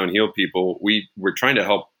 doctors don't heal people. We're trying to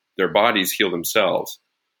help their bodies heal themselves.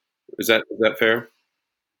 Is that fair?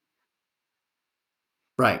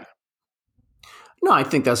 Right. No, I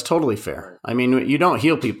think that's totally fair. I mean, you don't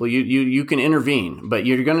heal people. You can intervene, but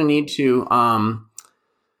you're going to need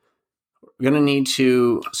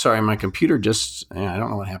to sorry, my computer just I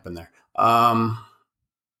don't know what happened there.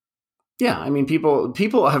 Yeah, I mean,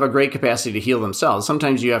 people have a great capacity to heal themselves.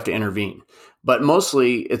 Sometimes you have to intervene, but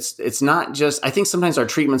mostly it's not just. I think sometimes our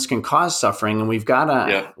treatments can cause suffering, and we've got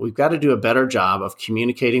to do a better job of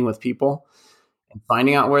communicating with people and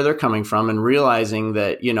finding out where they're coming from, and realizing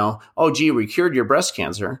that oh gee, we cured your breast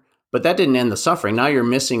cancer, but that didn't end the suffering. Now you're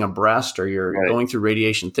missing a breast, or you're Right. going through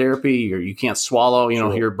radiation therapy, or you can't swallow.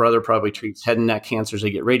 Sure. Your brother probably treats head and neck cancers.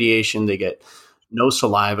 They get radiation. They get no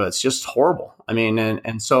saliva. It's just horrible. I mean,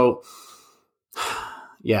 and so.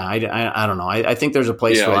 Yeah, I don't know. I think there's a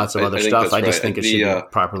place for lots of other stuff. I just think it should be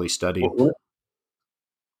properly studied.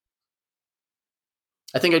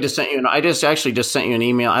 I think I just sent you. I just sent you an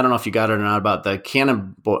email. I don't know if you got it or not, about the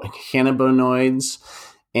cannabinoids,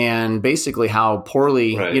 and basically how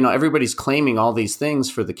poorly everybody's claiming all these things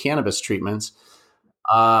for the cannabis treatments,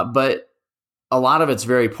 but a lot of it's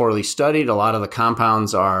very poorly studied. A lot of the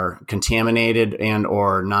compounds are contaminated and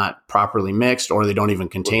or not properly mixed, or they don't even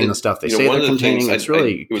contain the stuff they say they're containing. It's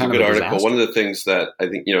really it was kind a good of a article. disaster. One of the things that I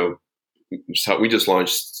think, we just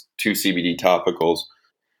launched 2 CBD topicals,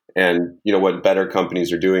 and what better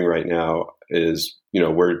companies are doing right now is,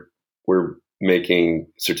 we're making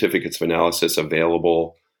certificates of analysis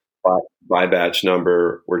available by batch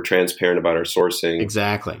number. We're transparent about our sourcing.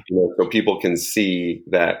 Exactly. So people can see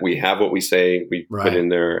that we have what we say we put in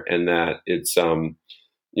there, and that it's, that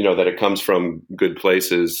it comes from good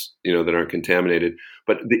places, that aren't contaminated.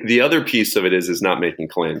 But the other piece of it is not making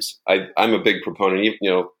claims. I'm a big proponent,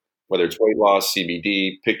 whether it's weight loss,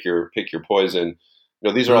 CBD, pick your poison.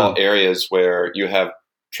 These are all areas where you have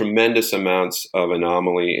tremendous amounts of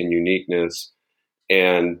anomaly and uniqueness,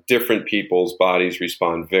 and different people's bodies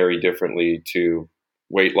respond very differently to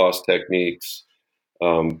weight loss techniques,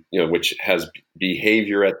 which has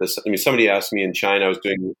behavior at this. I mean, somebody asked me in China, I was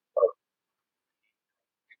doing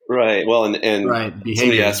right. Well, and Behavior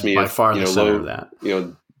somebody asked me by if far the center of that.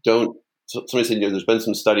 Don't. Somebody said there's been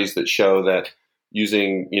some studies that show that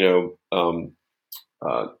using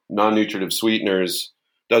non-nutritive sweeteners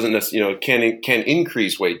doesn't necessarily can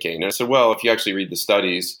increase weight gain. And I said, well, if you actually read the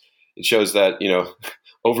studies, it shows that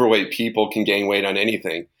overweight people can gain weight on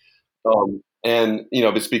anything. And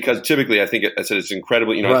it's because typically I said it's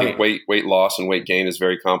incredibly, I think weight loss and weight gain is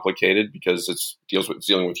very complicated because it's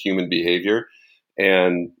dealing with human behavior.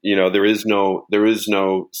 And, there is no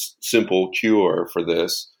simple cure for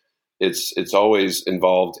this. It's always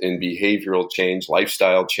involved in behavioral change,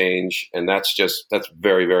 lifestyle change. And that's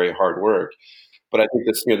very, very hard work. But I think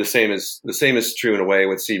this, the same is true in a way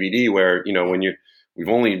with CBD, where, we've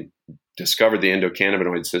only discovered the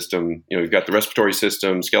endocannabinoid system. We've got the respiratory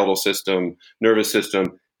system, skeletal system, nervous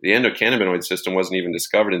system. The endocannabinoid system wasn't even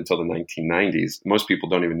discovered until the 1990s. Most people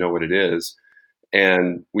don't even know what it is.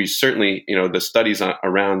 And we certainly, the studies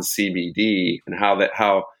around CBD and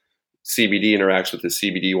how CBD interacts with the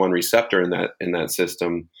CBD1 receptor in that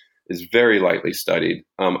system is very lightly studied.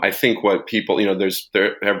 I think what people,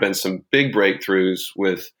 there have been some big breakthroughs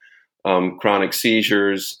with chronic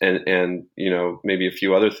seizures and maybe a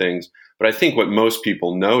few other things. But I think what most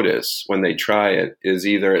people notice when they try it is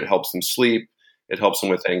either it helps them sleep, it helps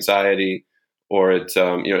them with anxiety, or it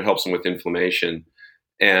helps them with inflammation.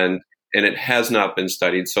 And it has not been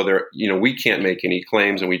studied. So we can't make any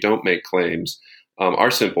claims, and we don't make claims.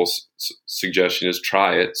 Our simple suggestion is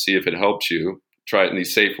try it, see if it helps you. Try it in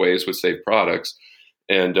these safe ways with safe products.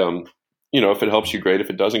 And, if it helps you, great.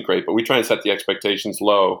 If it doesn't, great. But we try and set the expectations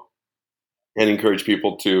low and encourage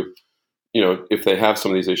people to, if they have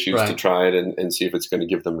some of these issues, to try it and see if it's going to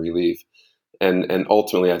give them relief. And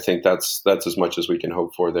ultimately, I think that's as much as we can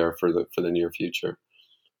hope for there for the near future.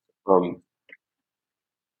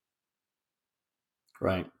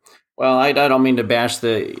 Right. Well, I don't mean to bash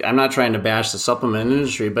I'm not trying to bash the supplement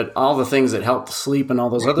industry, but all the things that help sleep and all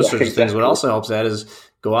those other sorts of things, what also helps that is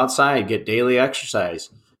go outside, get daily exercise,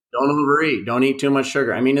 don't overeat, don't eat too much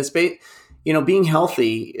sugar. I mean, it's being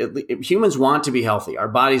healthy. Humans want to be healthy. Our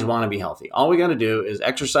bodies want to be healthy. All we got to do is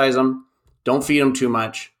exercise them. Don't feed them too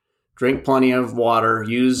much. Drink plenty of water.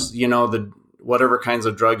 Use, the whatever kinds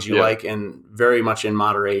of drugs you like, and very much in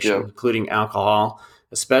moderation, including alcohol.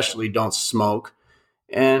 Especially don't smoke.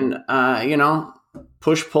 And,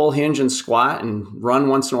 push, pull, hinge, and squat, and run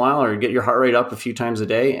once in a while, or get your heart rate up a few times a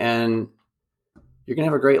day. And you're going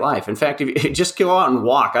to have a great life. In fact, if you just go out and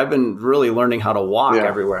walk, I've been really learning how to walk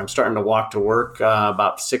everywhere. I'm starting to walk to work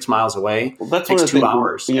about 6 miles away. Well, that's it takes 2 one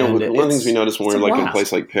hours. One of the things we notice when we're like in a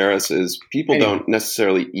place like Paris is people don't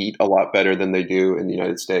necessarily eat a lot better than they do in the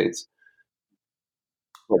United States.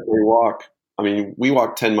 But they walk. I mean, we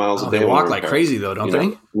walk 10 miles a day. They walk like crazy though, don't they?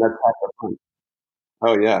 And that's half the fun.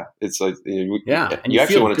 Oh yeah, it's like and you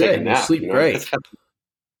actually want to take a nap. You sleep great.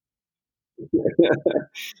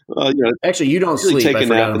 Well, actually, you don't sleep. Take a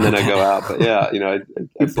nap and then I go out. But yeah,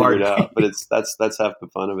 I figure it out. But that's half the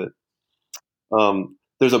fun of it.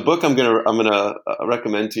 There's a book I'm gonna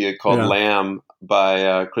recommend to you called Lamb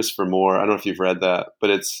by Christopher Moore. I don't know if you've read that, but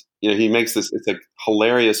it's he makes this. It's a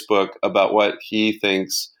hilarious book about what he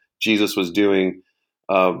thinks Jesus was doing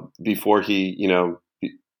before he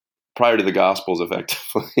prior to the Gospels,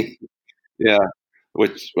 effectively. Yeah.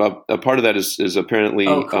 Which a part of that is apparently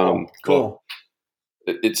cool. Well,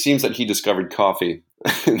 it seems that he discovered coffee.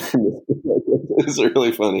 It's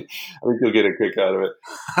really funny. I think you'll get a kick out of it.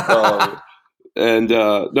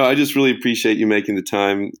 No, I just really appreciate you making the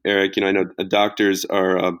time, Eric. I know doctors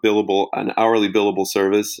are an hourly billable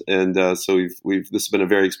service, and so this has been a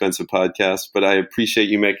very expensive podcast. But I appreciate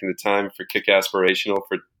you making the time for Kick Aspirational,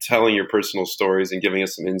 for telling your personal stories and giving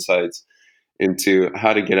us some insights into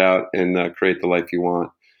how to get out and create the life you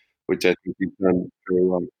want, which I think you've done very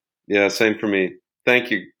well. Yeah, same for me.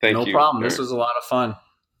 Thank you. No problem. Eric. This was a lot of fun.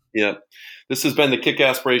 Yeah. This has been the Kick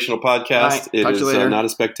Aspirational Podcast. It is not a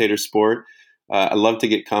spectator sport. I'd love to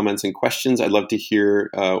get comments and questions. I'd love to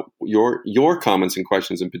hear your comments and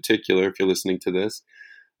questions in particular if you're listening to this.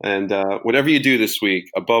 And whatever you do this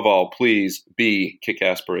week, above all, please be Kick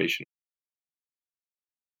Aspirational.